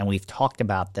all. And we've talked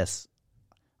about this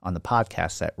on the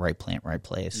podcast, that right plant, right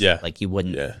place. Yeah. Like you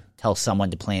wouldn't tell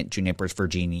someone to plant Junipers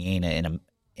virginiana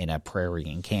in a prairie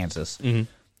in Kansas.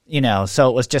 Mm-hmm. So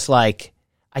it was just like,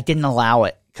 I didn't allow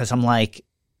it because I'm like,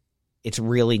 it's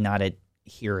really not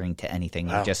adhering to anything.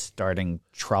 Wow. You're just starting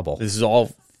trouble. This is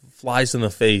all flies in the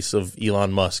face of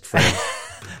Elon Musk, friend.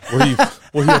 What do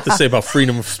you have to say about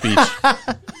freedom of speech?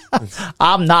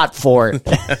 I'm not for it.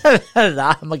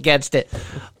 I'm against it.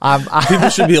 People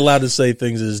should be allowed to say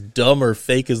things as dumb or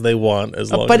fake as they want,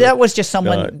 as long. But that was just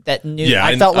someone that knew. Yeah,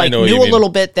 I felt like knew a little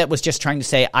bit. That was just trying to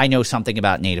say, I know something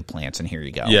about native plants, and here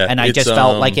you go. Yeah, and I just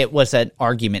felt like it was an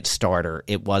argument starter.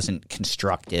 It wasn't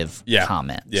constructive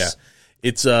comments. Yeah,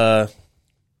 it's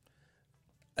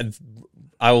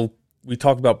we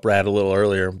talked about Brad a little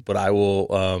earlier, but I will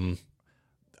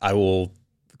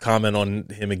comment on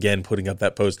him again, putting up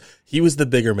that post. He was the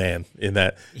bigger man in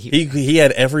that he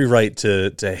had every right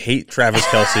to hate Travis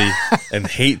Kelce and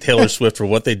hate Taylor Swift for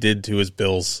what they did to his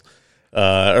Bills.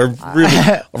 If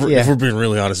we're being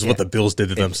really honest, is what the Bills did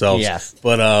to themselves. Yes.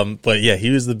 But yeah, he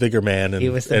was the bigger man, and he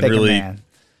was the bigger really man.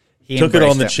 He took it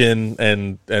on the chin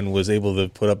and was able to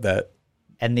put up that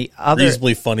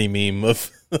reasonably funny meme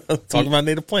of talking about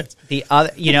native plants. The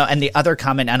other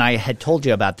comment, and I had told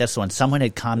you about this one. Someone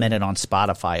had commented on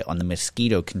Spotify on the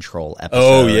mosquito control episode.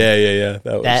 Oh yeah.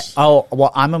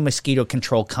 I'm a mosquito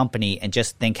control company, and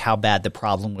just think how bad the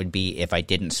problem would be if I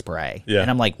didn't spray. Yeah. And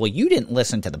I'm like, well, you didn't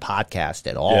listen to the podcast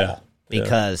at all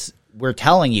because we're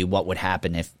telling you what would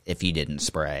happen if you didn't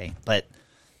spray. But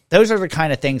those are the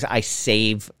kind of things I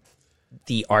save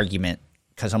the argument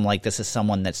because I'm like, this is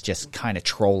someone that's just kind of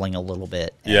trolling a little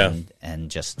bit.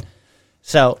 And just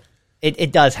so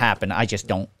it does happen. I just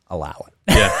don't allow it.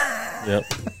 Yeah.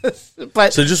 Yep.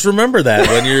 But so just remember that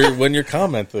when you're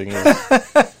commenting.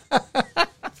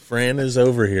 Fran is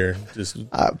over here, just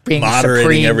being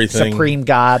moderating everything. Supreme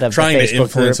God of trying the Facebook to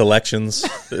influence group. Elections.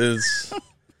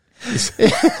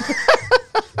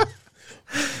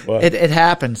 It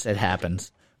happens. It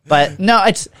happens. But no,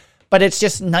 it's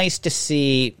just nice to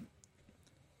see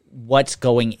what's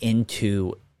going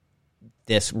into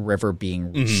this river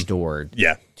being restored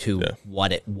to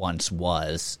what it once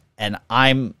was. And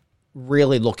I'm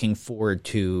really looking forward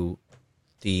to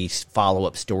these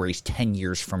follow-up stories 10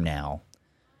 years from now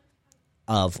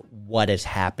of what has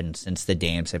happened since the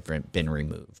dams have been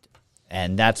removed.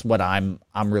 And that's what I'm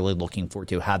really looking forward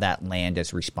to, how that land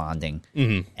is responding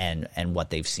and what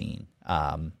they've seen.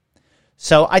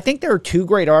 So I think there are two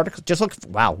great articles. Just look,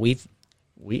 wow, we've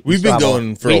been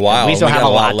going for a while. We still have a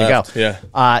lot left. to go.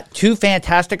 Yeah. Two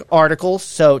fantastic articles.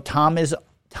 So Tom's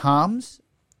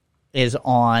is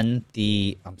on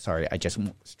the. I'm sorry, I just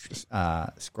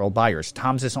scrolled by yours.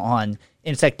 Tom's is on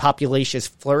insect populations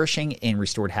flourishing in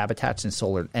restored habitats and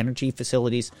solar energy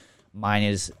facilities. Mine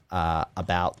is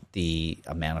about the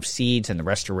amount of seeds and the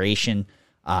restoration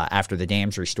after the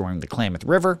dams restoring the Klamath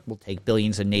River. We'll take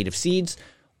billions of native seeds.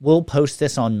 We'll post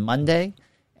this on Monday,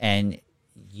 and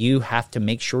you have to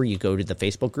make sure you go to the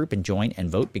Facebook group and join and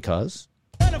vote because.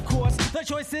 And of course, the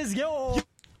choice is yours.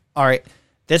 All right.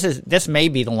 This may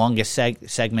be the longest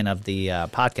segment of the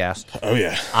podcast. Oh,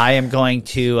 yeah. I am going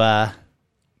to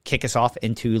kick us off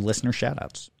into listener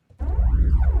shout-outs.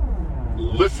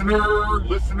 Listener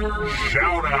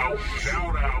shout-out.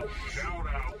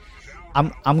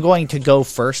 I'm going to go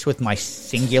first with my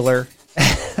singular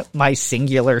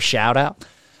shout-out.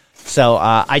 So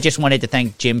I just wanted to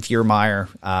thank Jim Feuermeyer.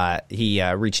 He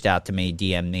reached out to me,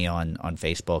 DM'd me on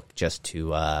Facebook just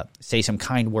to say some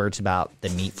kind words about the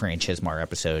Meet Fran Chismar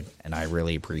episode, and I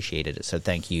really appreciated it. So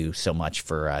thank you so much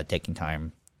for taking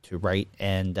time to write,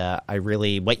 and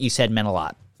what you said meant a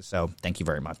lot. So thank you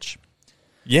very much.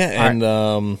 Yeah, and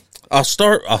right. I'll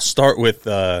start with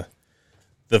the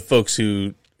folks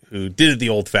who did it the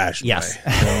old-fashioned way.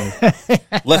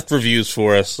 Left reviews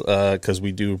for us because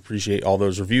we do appreciate all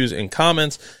those reviews and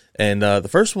comments. And the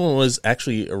first one was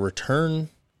actually a return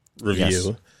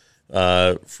review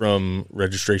from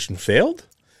Registration Failed.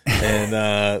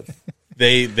 And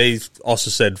they also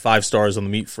said 5 stars on the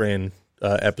Meet Fran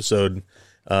episode.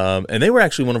 And they were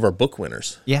actually one of our book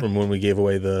winners from when we gave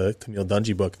away the Camille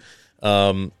Dungy book.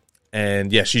 And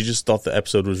she just thought the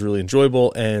episode was really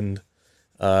enjoyable and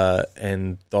thought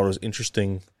it was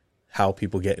interesting how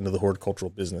people get into the horticultural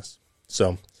business.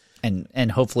 So,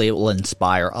 and hopefully it will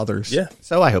inspire others. Yeah.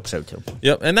 So I hope so too.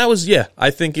 Yep. And that was,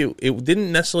 I think it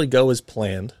didn't necessarily go as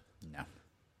planned. No.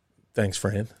 Thanks,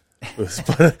 Fran. I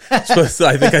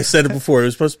think I said it before. It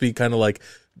was supposed to be kind of like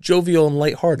jovial and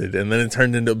lighthearted, and then it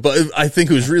turned into, but I think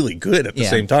it was really good at the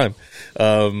same time.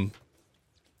 I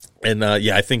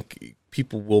think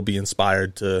people will be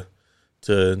inspired to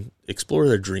explore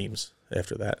their dreams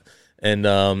after that. And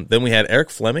then we had Eric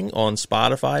Fleming on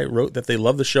Spotify wrote that they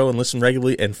love the show and listen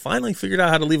regularly and finally figured out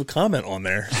how to leave a comment on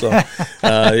there. So,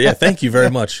 thank you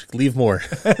very much. Leave more.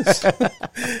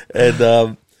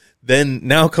 And then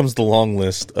now comes the long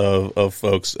list of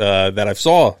folks that I've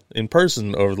saw in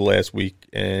person over the last week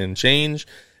and change.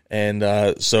 And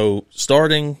so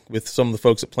starting with some of the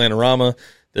folks at Planorama,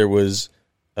 there was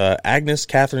Agnes,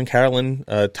 Catherine, Carolyn,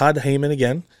 Todd Heyman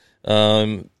again.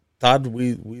 Todd,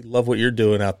 we love what you're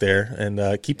doing out there,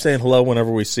 and keep saying hello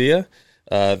whenever we see you.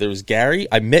 There was Gary.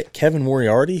 I met Kevin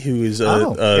Moriarty, who is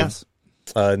a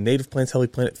Native Plants Healthy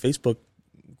Planet Facebook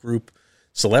group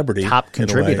celebrity. Top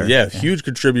contributor. Yeah, huge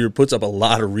contributor. Puts up a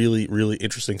lot of really, really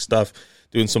interesting stuff,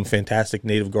 doing some fantastic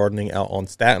native gardening out on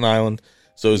Staten Island.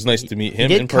 So it was nice to meet him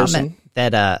in person.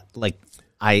 That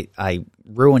I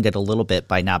ruined it a little bit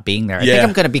by not being there. I think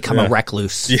I'm going to become a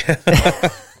recluse. Yeah.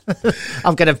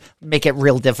 I'm going to make it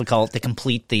real difficult to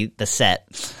complete the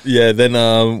set. Yeah,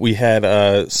 then we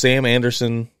had Sam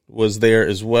Anderson was there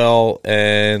as well.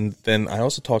 And then I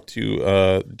also talked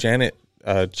to Janet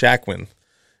Jacquin,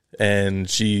 and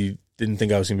she didn't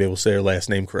think I was going to be able to say her last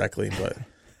name correctly, but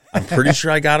I'm pretty sure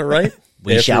I got it right.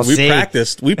 We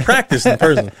practiced in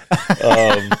person.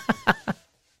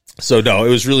 So, no, it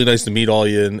was really nice to meet all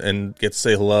you and get to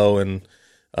say hello. And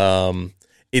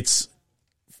it's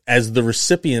as the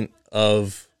recipient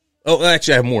of – oh,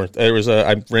 actually, I have more. There was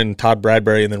I ran Todd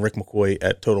Bradbury and then Rick McCoy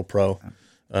at Total Pro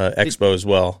Expo as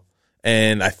well.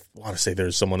 And I want to say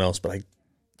there's someone else, but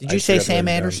Did you say Sam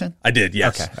Anderson? I did,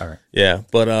 yes. Okay, all right. Yeah,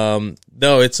 but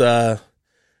no, it's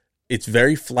it's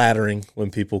very flattering when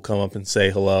people come up and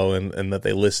say hello and that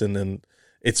they listen. And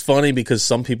it's funny because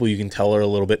some people you can tell are a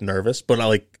little bit nervous, but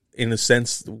in a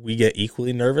sense, we get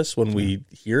equally nervous when we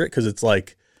hear it because it's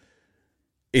like,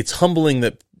 it's humbling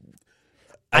that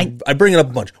I bring it up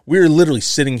a bunch. We're literally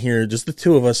sitting here, just the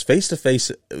two of us, face to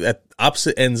face at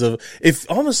opposite ends of, if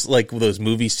almost like those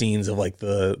movie scenes of like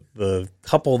the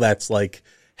couple that's like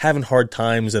having hard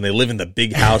times and they live in the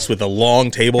big house with a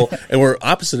long table and we're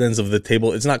opposite ends of the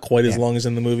table. It's not quite as long as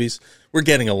in the movies. We're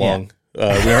getting along. We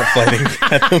aren't fighting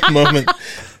at the moment,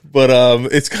 but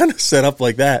it's kind of set up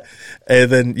like that.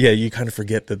 And then, you kind of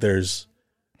forget that there's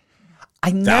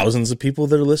thousands of people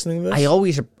that are listening to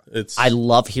this. I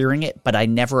love hearing it, but I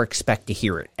never expect to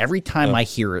hear it. Every time I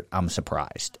hear it, I'm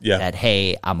surprised that,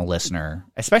 hey, I'm a listener,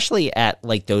 especially at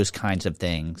like those kinds of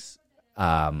things.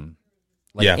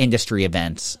 Industry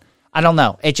events. I don't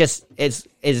know. It just is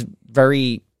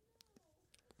very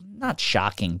not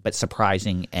shocking, but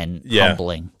surprising and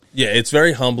humbling. Yeah, it's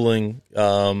very humbling.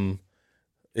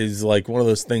 Is like one of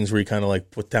those things where you kind of like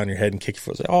put down your head and kick your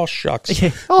foot. Like, oh shucks.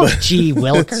 Gee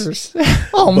willikers.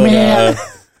 Man.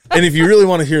 And if you really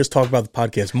want to hear us talk about the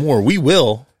podcast more, we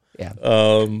will. Yeah.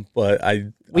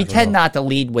 But we tend not to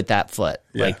lead with that foot.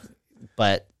 Yeah.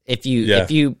 But if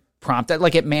you prompted,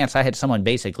 like at Mance, I had someone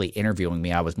basically interviewing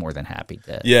me. I was more than happy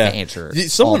to answer.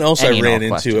 Someone else I ran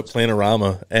into at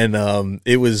Planorama, and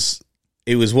it was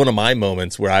one of my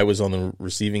moments where I was on the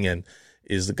receiving end.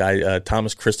 Is the guy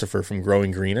Thomas Christopher from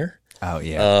Growing Greener? Oh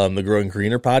yeah, the Growing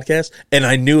Greener podcast, and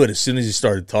I knew it as soon as he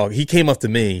started talking. He came up to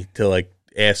me to like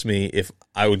ask me if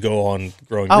I would go on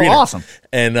Growing Greener. Oh, awesome!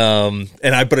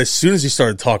 But as soon as he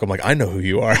started talking, I'm like, I know who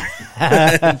you are.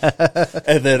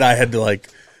 And then I had to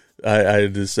I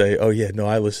had to say, oh yeah, no,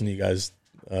 I listen to you guys,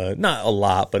 not a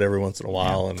lot, but every once in a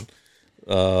while,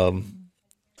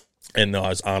 and no, I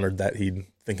was honored that he'd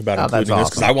think about including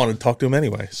this because I wanted to talk to him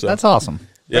anyway. So that's awesome.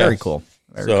 Very cool.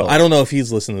 Very cool. I don't know if he's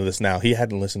listening to this now. He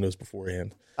hadn't listened to us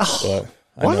beforehand. Oh,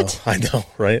 but what? I know,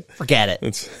 right? Forget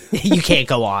it. You can't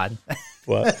go on.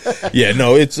 But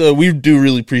it's we do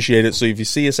really appreciate it. So if you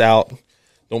see us out,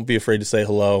 don't be afraid to say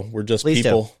hello. We're just Please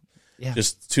people,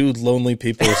 just two lonely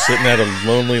people sitting at a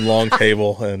lonely long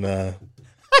table, and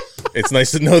it's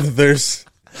nice to know that there's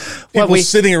people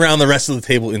sitting around the rest of the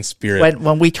table in spirit.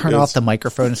 When we turn off the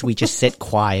microphones, we just sit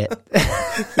quiet.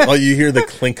 Oh, you hear the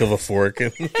clink of a fork.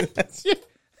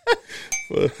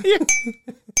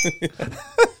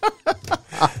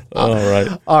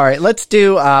 All right. Let's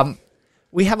do.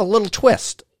 We have a little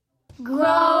twist.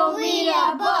 Grow, read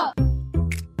a book.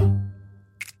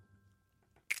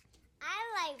 I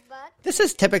like books. This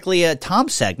is typically a Tom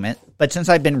segment, but since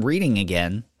I've been reading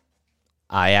again,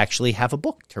 I actually have a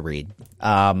book to read,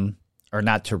 or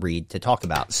not to read, to talk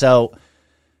about. So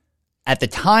at the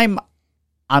time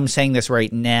I'm saying this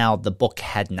right now, the book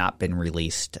had not been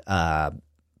released,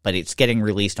 but it's getting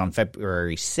released on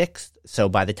February 6th. So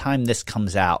by the time this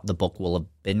comes out, the book will have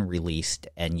been released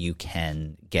and you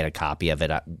can get a copy of it.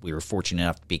 We were fortunate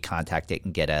enough to be contacted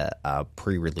and get a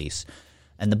pre-release.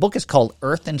 And the book is called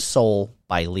Earth and Soul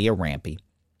by Leah Rampey.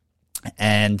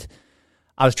 And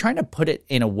I was trying to put it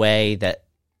in a way that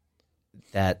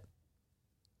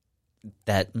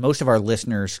most of our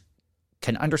listeners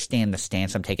can understand the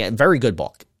stance I'm taking. Very good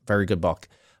book.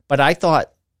 But I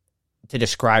thought, to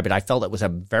describe it, I felt it was a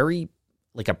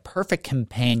perfect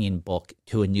companion book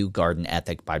to A New Garden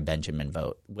Ethic by Benjamin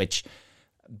Vogt, which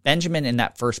Benjamin, in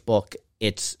that first book,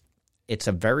 it's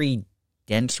a very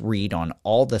dense read on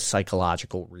all the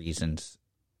psychological reasons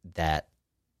that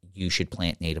you should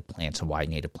plant native plants and why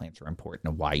native plants are important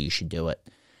and why you should do it.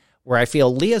 Where I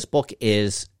feel Leah's book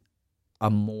is a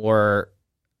more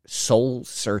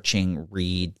soul-searching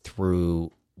read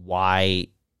through why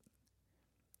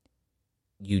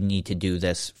you need to do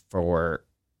this for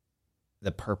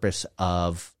the purpose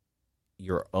of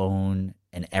your own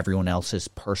and everyone else's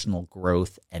personal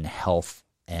growth and health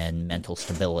and mental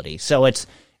stability. So it's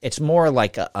more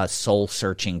like a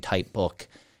soul-searching type book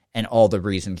and all the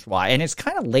reasons why. And it's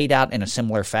kind of laid out in a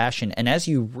similar fashion. And as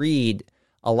you read,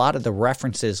 a lot of the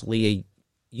references Leah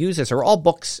uses are all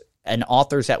books and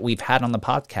authors that we've had on the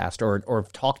podcast or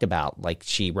talked about. Like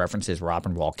she references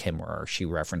Robin Wall Kimmerer, she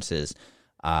references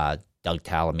Doug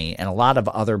Tallamy, and a lot of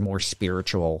other more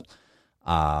spiritual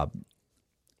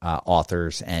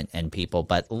authors and people.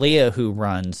 But Leah, who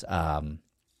runs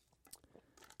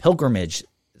Pilgrimage,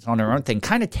 is on her own thing,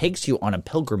 kind of takes you on a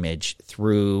pilgrimage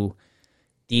through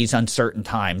these uncertain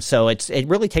times. So it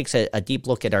really takes a deep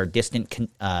look at our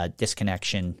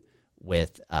disconnection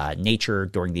with nature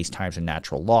during these times of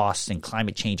natural loss and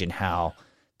climate change and how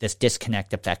this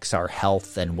disconnect affects our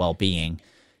health and well-being.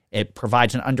 It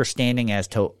provides an understanding as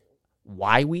to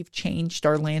why we've changed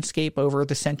our landscape over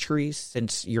the centuries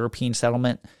since European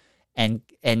settlement, and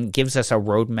gives us a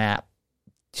roadmap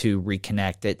to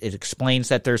reconnect. It explains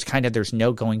that there's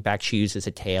no going back. She uses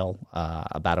a tale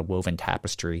about a woven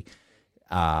tapestry,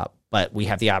 but we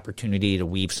have the opportunity to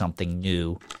weave something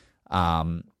new.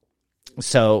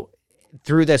 So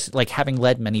through this, like having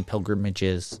led many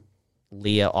pilgrimages,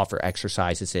 Leah offer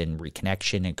exercises in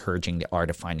reconnection, encouraging the art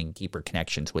of finding deeper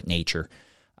connections with nature,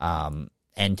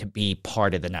 and to be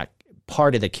part of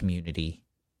the community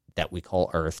that we call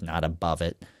Earth, not above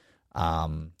it.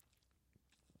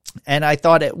 And I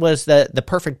thought it was the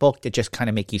perfect book to just kind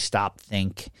of make you stop,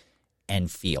 think, and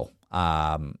feel.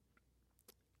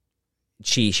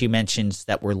 She mentions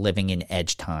that we're living in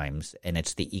edge times, and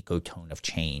it's the ecotone of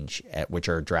change, which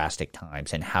are drastic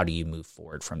times, and how do you move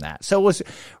forward from that? So it was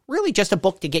really just a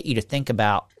book to get you to think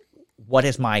about, what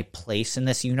is my place in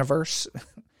this universe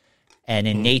and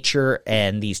in nature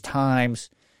and these times,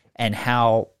 and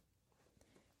how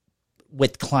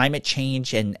with climate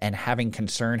change and having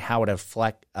concern, how it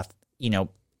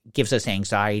gives us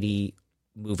anxiety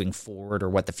moving forward, or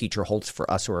what the future holds for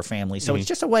us or our family. So it's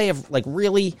just a way of like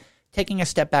really taking a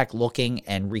step back, looking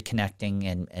and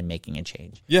reconnecting and making a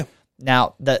change. Yeah.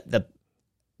 Now, the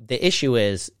issue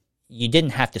is you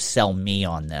didn't have to sell me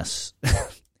on this.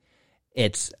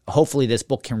 It's hopefully this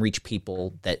book can reach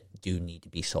people that do need to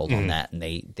be sold on that, and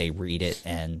they read it.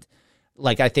 And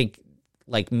like, I think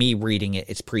like me reading it,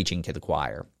 it's preaching to the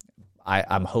choir.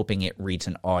 I'm hoping it reads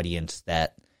an audience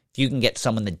that if you can get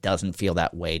someone that doesn't feel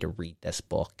that way to read this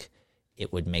book,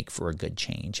 it would make for a good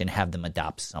change, and have them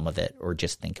adopt some of it or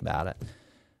just think about it.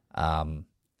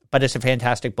 But it's a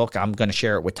fantastic book. I'm going to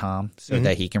share it with Tom so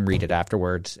that he can read it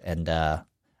afterwards. And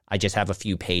I just have a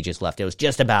few pages left. It was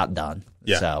just about done.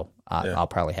 Yeah. So I'll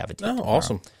probably have it to you tomorrow.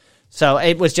 Awesome. So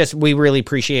it was just, we really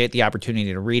appreciate the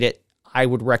opportunity to read it. I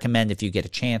would recommend, if you get a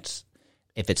chance,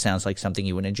 if it sounds like something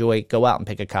you would enjoy, go out and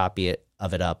pick a copy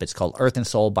of it up. It's called Earth and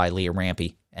Soul by Leah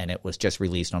Rampey, and it was just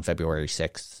released on February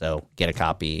 6th. So get a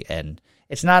copy. And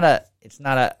it's not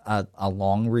a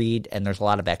long read, and there's a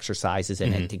lot of exercises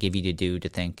in it to give you to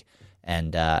think.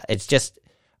 And it's just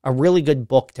a really good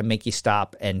book to make you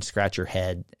stop and scratch your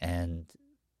head and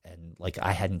like,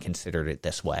 I hadn't considered it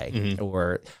this way.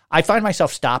 Or I find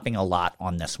myself stopping a lot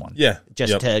on this one. Yeah.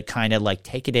 Just to kind of like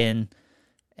take it in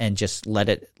and just let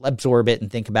it absorb it and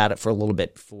think about it for a little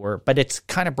bit before. But it's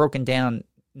kind of broken down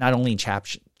not only in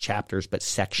chapters, but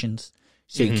sections.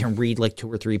 So you can read like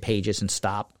 2 or 3 pages and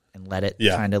stop and let it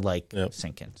kind of like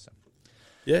sink in. So.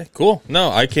 Yeah, cool. No,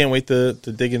 I can't wait to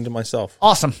dig into myself.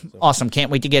 Awesome.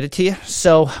 Can't wait to get it to you.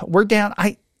 So we're down.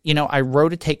 I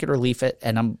wrote a Take It or Leave It,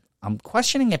 and I'm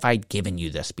questioning if I'd given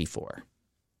you this before.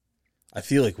 I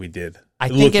feel like we did. I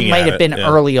think it might have been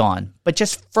early on, but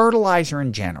just fertilizer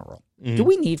in general. Do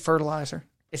we need fertilizer?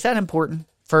 Is that important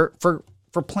for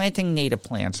planting native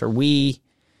plants? Are we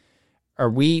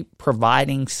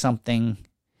providing something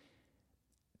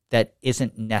that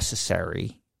isn't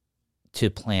necessary to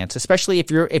plants, especially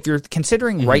if you're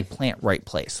considering right plant, right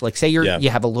place? Like say you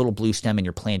have a little blue stem and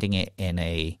you're planting it in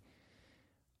a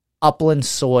upland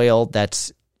soil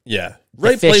that's right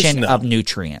deficient place, of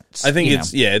nutrients. I think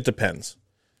it depends.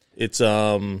 It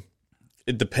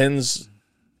depends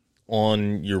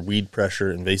on your weed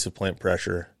pressure, invasive plant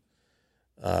pressure.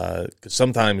 Because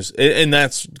sometimes, and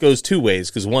that goes 2 ways.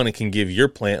 Because 1, it can give your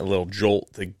plant a little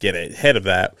jolt to get ahead of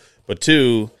that, but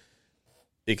 2,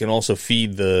 it can also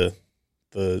feed the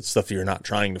stuff that you're not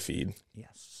trying to feed.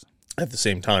 Yes, at the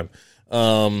same time.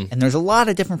 And there's a lot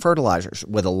of different fertilizers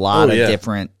with a lot of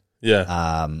different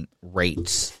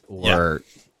rates, or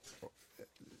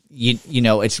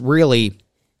it's really,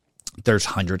 there's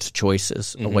hundreds of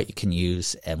choices of what you can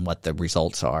use and what the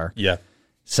results are. Yeah.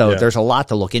 So there's a lot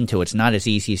to look into. It's not as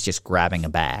easy as just grabbing a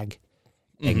bag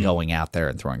and going out there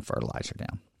and throwing fertilizer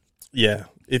down. Yeah.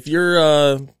 If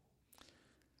you're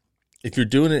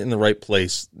doing it in the right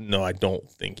place, no, I don't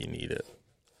think you need it.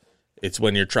 It's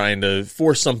when you're trying to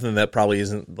force something that probably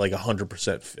isn't like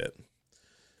 100% fit.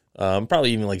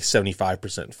 Probably even like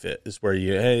 75% fit is where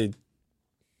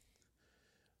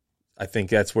I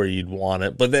think that's where you'd want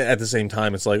it. But at the same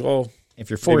time, it's like, if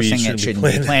you're forcing it, shouldn't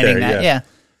be planting that. Yeah.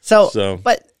 So,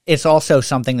 but it's also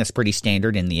something that's pretty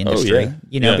standard in the industry,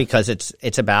 because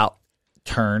it's about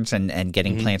turns and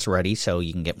getting plants ready so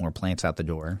you can get more plants out the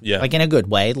door. Yeah. Like in a good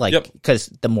way, because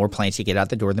the more plants you get out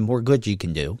the door, the more good you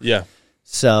can do. Yeah.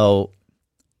 So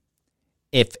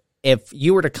if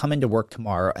you were to come into work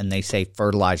tomorrow and they say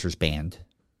fertilizer's banned,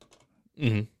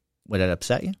 would it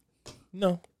upset you?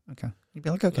 No. Okay. You'd be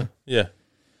like, okay. Yeah.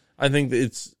 I think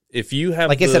that if you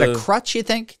have is it a crutch, you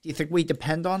think? Do you think we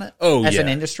depend on it as an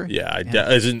industry? Yeah.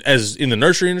 As in the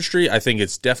nursery industry, I think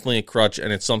it's definitely a crutch,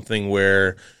 and it's something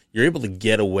where you're able to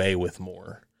get away with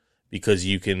more because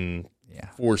you can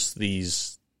force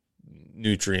these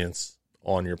nutrients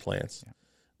on your plants.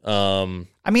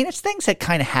 I mean, it's things that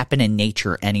kind of happen in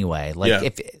nature anyway. Like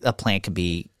if a plant could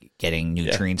be getting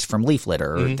nutrients from leaf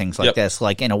litter or things like this,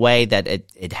 like in a way that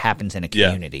it happens in a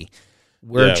community.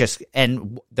 We're just,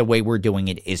 and the way we're doing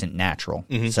it isn't natural.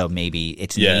 So maybe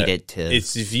it's needed to.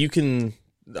 It's if you can,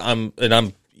 I'm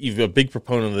even a big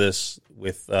proponent of this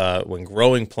with when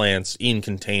growing plants in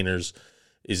containers,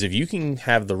 is if you can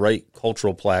have the right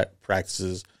cultural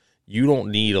practices, you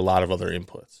don't need a lot of other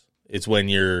inputs. It's when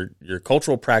your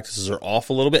cultural practices are off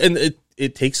a little bit, and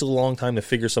it takes a long time to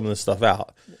figure some of this stuff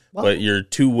out. Well, but you're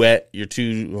too wet,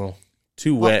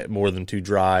 wet more than too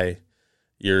dry.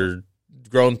 You're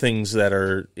growing things that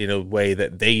are in a way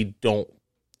that they don't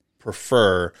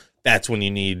prefer. That's when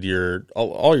you need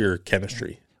all your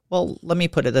chemistry. Well, let me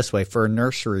put it this way: for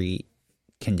nursery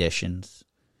conditions,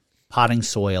 potting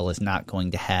soil is not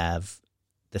going to have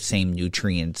the same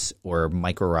nutrients or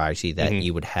mycorrhizae that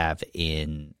you would have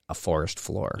in a forest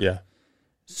floor. Yeah.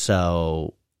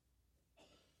 So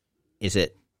is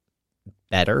it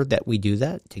better that we do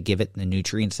that to give it the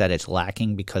nutrients that it's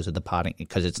lacking because of the potting,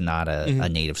 because it's not a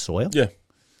native soil? Yeah.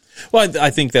 Well,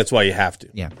 I think that's why you have to.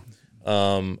 Yeah.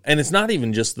 And it's not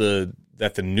even just that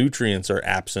the nutrients are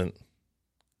absent,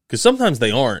 because sometimes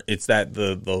they aren't. It's that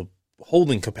the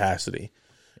holding capacity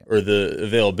or the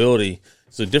availability.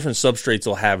 So different substrates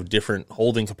will have different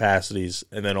holding capacities,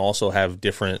 and then also have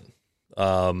different.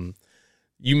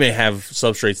 You may have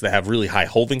substrates that have really high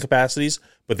holding capacities,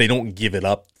 but they don't give it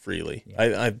up freely.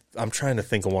 Yeah. I'm trying to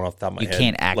think of one off the top of my head. You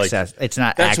can't access. It's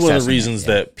not. That's one of the reasons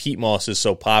that peat moss is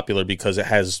so popular, because it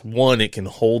has it can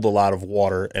hold a lot of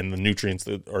water and the nutrients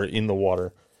that are in the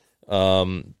water,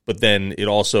 but then it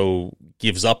also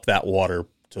gives up that water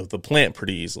to the plant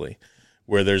pretty easily.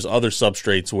 Where there's other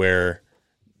substrates where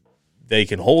they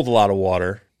can hold a lot of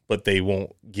water, but they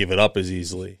won't give it up as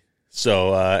easily.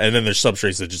 So, and then there's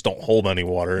substrates that just don't hold any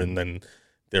water, and then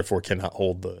therefore cannot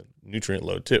hold the nutrient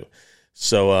load too.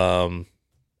 So,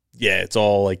 it's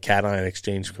all like cation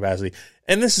exchange capacity.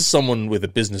 And this is someone with a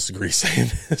business degree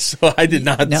saying this, so I did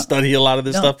not study a lot of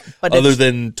this stuff other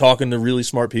than talking to really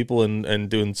smart people and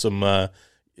doing some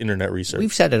internet research.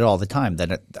 We've said it all the time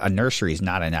that a nursery is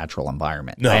not a natural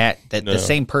environment. The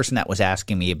same person that was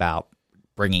asking me about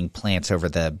bringing plants over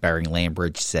the Bering Land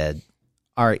Bridge said,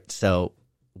 all right, so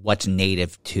what's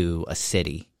native to a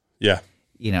city? Yeah.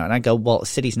 And I go, well, a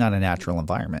city's not a natural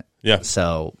environment. Yeah.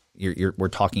 So we're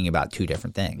talking about two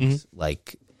different things.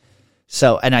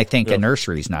 And I think a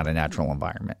nursery is not a natural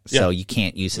environment. So you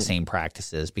can't use the same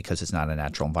practices because it's not a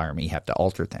natural environment. You have to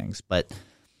alter things. But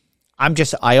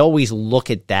I always look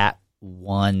at that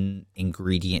one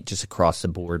ingredient just across the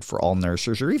board for all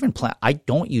nurseries, or even plant. I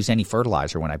don't use any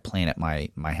fertilizer when I plant at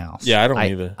my house. Yeah, I don't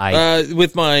either.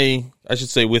 With my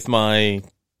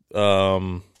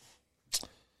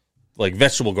like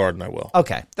vegetable garden, I will.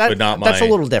 Okay, that's a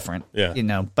little different.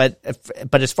 Yeah, but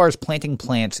as far as planting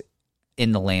plants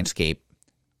in the landscape,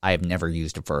 I have never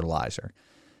used a fertilizer.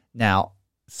 Now,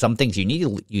 some things you need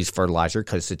to use fertilizer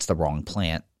because it's the wrong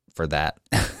plant for that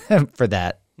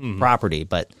property,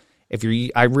 but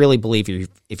I really believe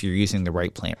if you're using the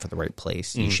right plant for the right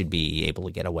place, you should be able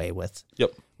to get away with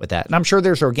that. And I'm sure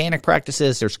there's organic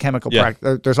practices, there's chemical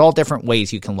practices, there's all different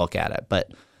ways you can look at it.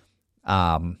 But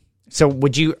so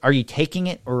are you taking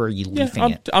it or are you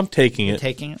leafing it? I'm taking it.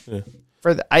 Taking it? Yeah.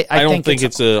 I don't think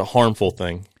it's a harmful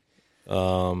thing.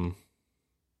 I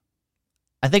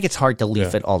think it's hard to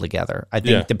leaf it altogether. I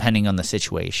think depending on the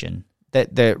situation.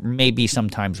 That there may be some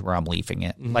times where I'm leafing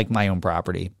it, like my own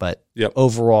property, but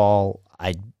overall,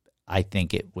 I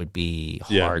think it would be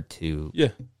hard to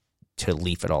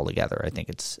leaf it all together. I think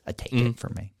it's a take it for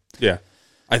me. Yeah,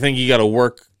 I think you got to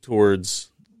work towards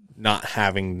not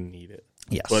having to need it.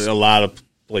 Yes, but a lot of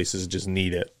places just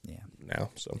need it now.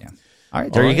 So. Yeah. All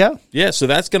right, there you go. Yeah, so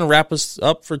that's going to wrap us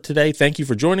up for today. Thank you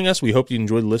for joining us. We hope you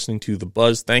enjoyed listening to The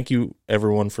Buzz. Thank you,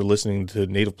 everyone, for listening to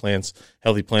Native Plants,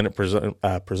 Healthy Planet,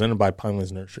 presented by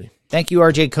Pinelands Nursery. Thank you,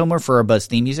 RJ Comer, for our Buzz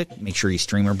theme music. Make sure you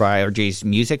stream or buy RJ's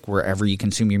music wherever you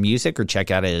consume your music, or check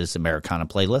out his Americana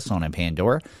playlist on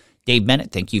Pandora. Dave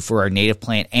Bennett, thank you for our Native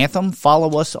Plant Anthem.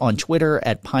 Follow us on Twitter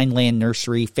at Pineland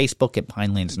Nursery, Facebook at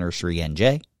Pinelands Nursery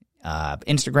NJ,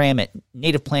 Instagram at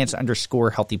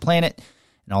 @nativeplants_Healthy Planet,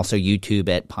 and also YouTube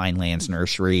at Pinelands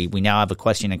Nursery. We now have a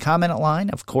question and comment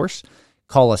line, of course.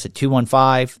 Call us at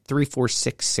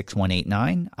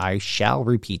 215-346-6189. I shall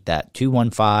repeat that,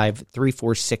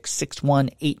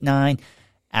 215-346-6189.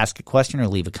 ask a question or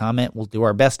leave a comment. We'll do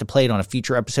our best to play it on a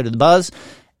future episode of The Buzz.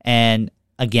 And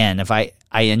again, if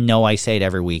I know I say it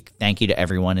every week, thank you to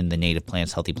everyone in the Native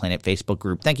Plants Healthy Planet Facebook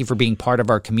group. Thank you for being part of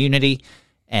our community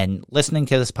and listening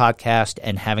to this podcast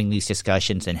and having these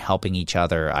discussions and helping each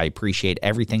other. I appreciate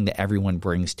everything that everyone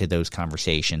brings to those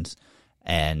conversations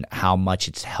and how much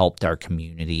it's helped our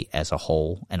community as a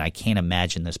whole. And I can't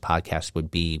imagine this podcast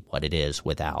would be what it is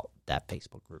without that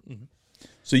Facebook group. Mm-hmm.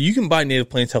 So you can buy Native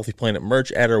Plants Healthy Planet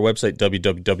merch at our website,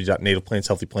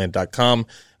 www.nativeplantshealthyplanet.com.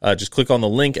 Just click on the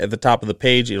link at the top of the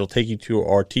page. It'll take you to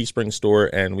our Teespring store,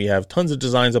 and we have tons of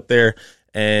designs up there.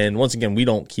 And once again, we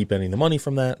don't keep any of the money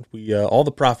from that. We all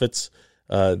the profits,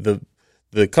 the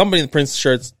company that prints the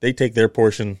shirts, they take their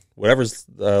portion. Whatever's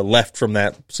left from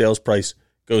that sales price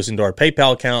goes into our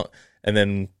PayPal account. And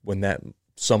then when that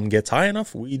sum gets high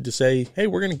enough, we just say, hey,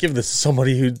 we're going to give this to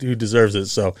somebody who deserves it.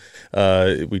 So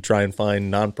we try and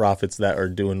find nonprofits that are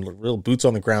doing real boots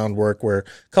on the ground work where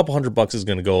a couple $100 is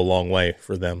going to go a long way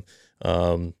for them.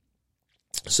 Do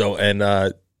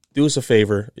us a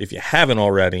favor, if you haven't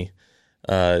already,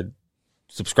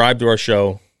 subscribe to our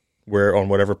show. We're on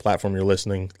whatever platform you're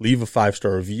listening. Leave a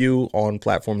 5-star review on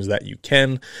platforms that you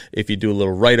can. If you do a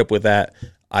little write-up with that,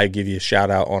 I give you a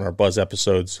shout-out on our Buzz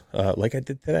episodes like I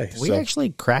did today. We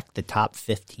actually cracked the top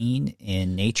 15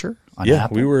 in Nature on Apple. Yeah,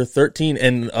 Apple. we were 13.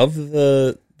 And of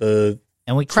the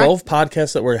and we 12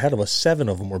 podcasts that were ahead of us, 7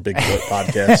 of them were Bigfoot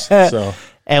podcasts. So,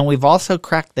 and we've also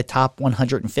cracked the top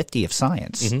 150 of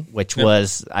science, which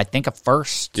was, I think, a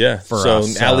first for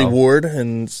us. So, Ali Ward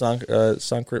and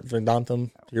Sankrit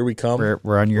Vedantam, here we come.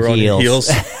 We're on your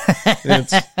heels.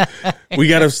 We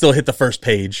got to still hit the first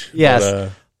page.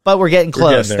 Yes. But we're getting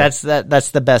close. That's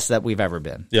the best that we've ever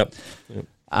been. Yep.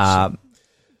 Do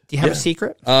you have a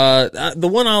secret? The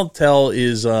one I'll tell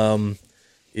is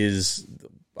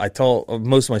I tell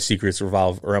most of my secrets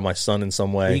revolve around my son in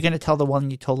some way. Are you going to tell the one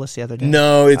you told us the other day?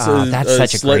 No, it's that's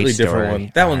such a slightly great different story.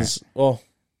 one. That one's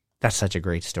that's such a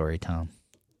great story, Tom.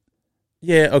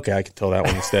 Yeah, okay, I can tell that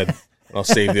one instead. I'll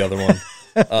save the other one.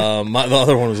 The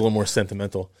other one was a little more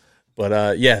sentimental,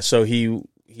 but so he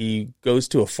goes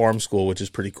to a farm school, which is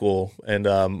pretty cool. And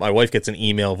my wife gets an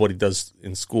email of what he does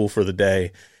in school for the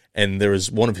day. And there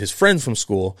was one of his friends from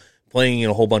school playing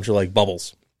in a whole bunch of like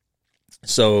bubbles.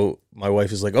 So my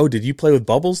wife is like, "Oh, did you play with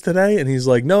bubbles today?" And he's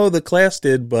like, "No, the class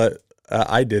did, but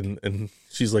I didn't." And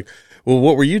she's like, "Well,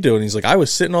 what were you doing?" He's like, "I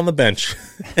was sitting on the bench."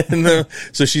 And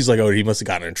so she's like, "Oh, he must have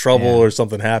gotten in trouble or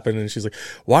something happened." And she's like,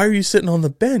 "Why are you sitting on the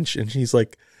bench?" And she's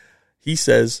like, he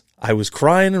says, "I was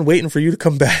crying and waiting for you to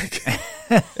come back."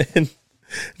 And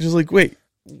she's like, "Wait,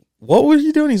 what were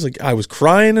you doing?" He's like, "I was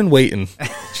crying and waiting."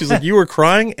 She's like, "You were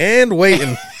crying and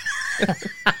waiting."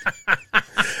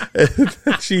 And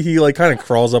he like kind of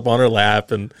crawls up on her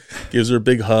lap and gives her a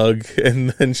big hug.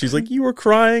 And then she's like, "You were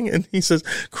crying?" And he says,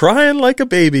 "Crying like a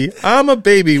baby. I'm a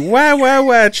baby. Wah, wah,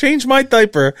 wah. Change my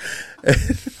diaper."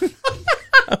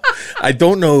 I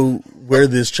don't know where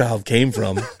this child came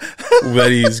from,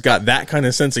 but he's got that kind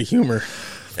of sense of humor.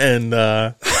 And,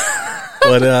 that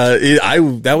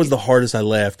was the hardest I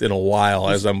laughed in a while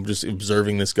as I'm just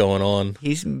observing this going on.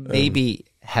 He's maybe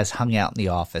has hung out in the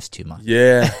office too much.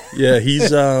 Yeah. He's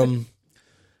got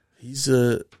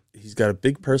a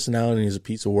big personality and he's a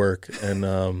piece of work. And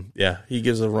he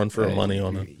gives a run for money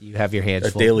on you have your hands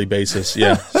a full. daily basis.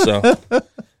 Yeah. So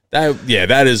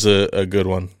that is a good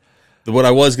one. What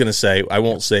I was gonna say, I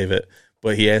won't save it,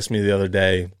 but he asked me the other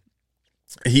day.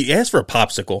 He asked for a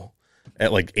popsicle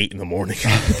at like 8 a.m.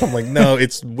 I'm like, "No,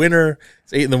 it's winter.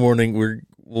 It's 8 a.m.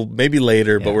 We'll maybe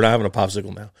later, but we're not having a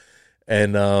popsicle now."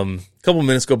 And a couple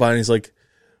minutes go by, and he's like,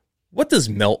 "What does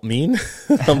melt mean?"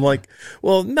 I'm like,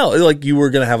 "Well, melt, like you were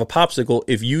going to have a popsicle.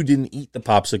 If you didn't eat the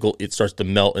popsicle, it starts to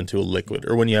melt into a liquid.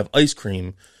 Or when you have ice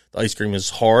cream, the ice cream is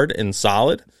hard and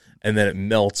solid, and then it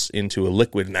melts into a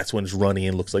liquid, and that's when it's runny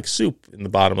and looks like soup in the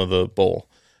bottom of the bowl."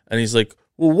 And he's like,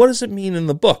 "Well, what does it mean in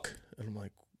the book?" And I'm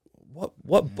like,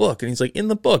 What book? And he's like, "In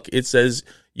the book, it says,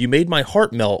 'You made my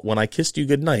heart melt when I kissed you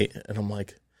goodnight.'" And I'm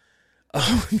like,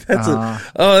 "Oh,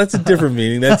 that's a different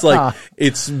meaning. That's like,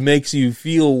 it makes you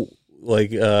feel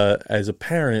like, as a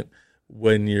parent,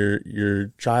 when your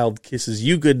child kisses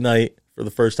you goodnight for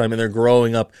the first time and they're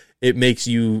growing up, it makes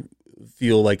you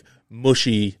feel like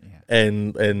mushy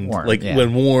and warm, like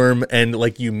when warm and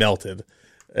like you melted."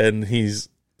 And he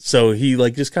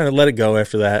like just kind of let it go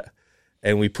after that.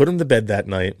 And we put him to bed that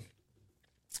night.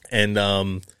 And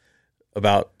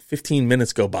about 15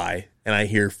 minutes go by, and I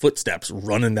hear footsteps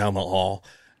running down the hall.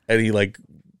 And he like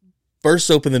bursts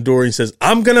open the door. And he says,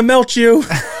 "I'm gonna melt you."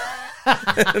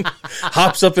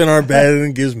 Hops up in our bed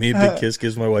and gives me a big kiss,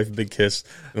 gives my wife a big kiss.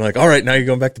 And like, all right, now you're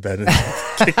going back to bed. And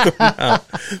kick them out.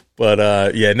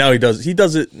 But now he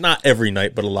does it not every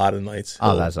night, but a lot of nights.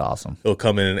 That's awesome. He'll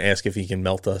come in and ask if he can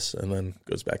melt us and then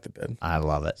goes back to bed. I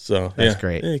love it. So that's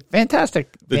great.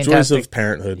 Fantastic. The joys of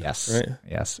parenthood. Yes. Right?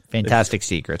 Yes. Fantastic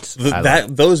secrets.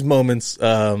 Those moments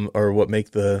are what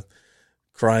make the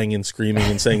crying and screaming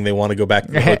and saying they want to go back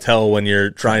to the hotel when you're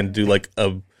trying to do like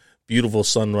a beautiful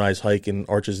sunrise hike in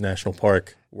Arches National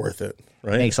Park worth it,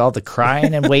 right? Makes all the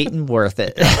crying and waiting worth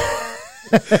it.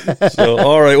 So,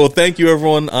 all right. Well, thank you,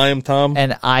 everyone. I am Tom.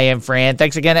 And I am Fran.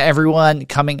 Thanks again to everyone.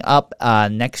 Coming up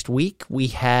next week, we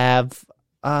have,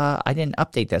 I didn't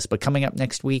update this, but coming up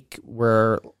next week,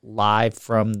 we're live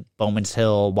from Bowman's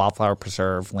Hill Wildflower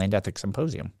Preserve Land Ethics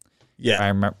Symposium.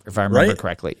 Yeah. If I remember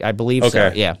correctly. I believe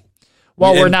so, yeah.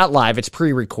 Well, we're not live. It's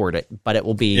pre-recorded, but it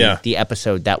will be the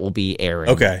episode that will be airing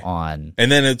on.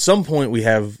 And then at some point, we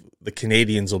have the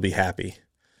Canadians will be happy.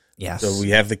 Yes. So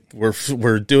we have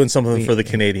we're doing something for the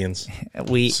Canadians.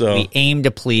 We aim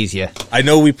to please you. I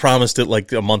know we promised it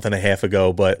like a month and a half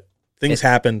ago, but things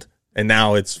happened, and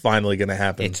now it's finally going to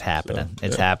happen. It's happening.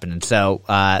 It's happening. So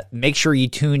make sure you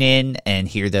tune in and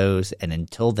hear those. And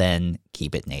until then,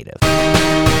 keep it native.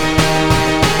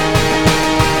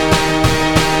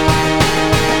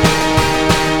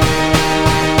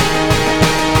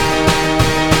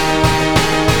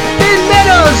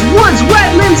 Woods,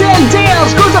 wetlands, and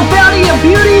dales grows a bounty of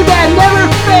beauty that never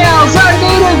fails. Our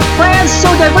native plants,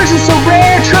 so diverse and so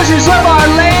rare, treasures of our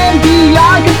land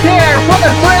beyond compare. From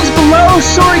the ferns below,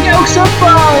 soaring oaks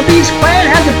above, each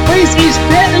plant has a place, each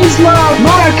plant needs love.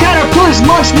 Monarch caterpillars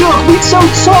launch milk, wheat so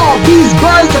tall, bees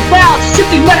buzz about,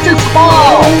 sipping nectar from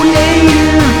all. Oh,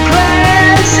 native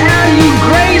plants, how you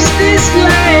grace this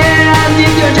land.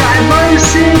 In your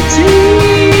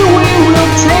diversity, we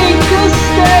will take a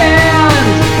stand.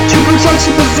 Protect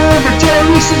and preserve our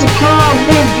generations to come.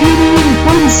 Their beauty and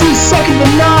potency second to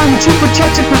none. To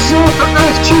protect and preserve the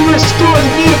earth, to restore the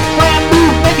native plant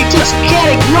movement you just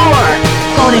can't ignore.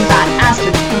 Goldenrod,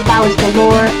 asters, and flowers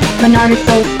galore. Monarch is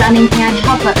so stunning, can't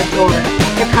help but adore.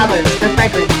 Their colors, their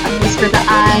fragrance, a feast for the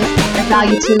eyes. Their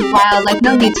value to wildlife,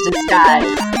 no need to disguise.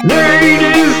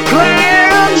 Native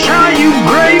plants, how you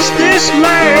grace this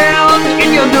land.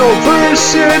 In your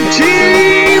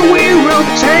diversity, we will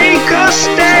take a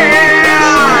stand.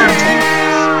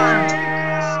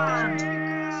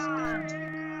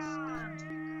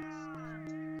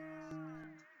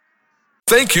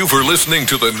 Thank you for listening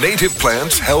to the Native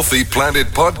Plants Healthy Planet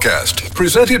podcast,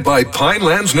 presented by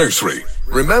Pinelands Nursery.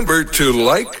 Remember to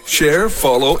like, share,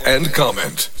 follow, and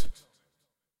comment.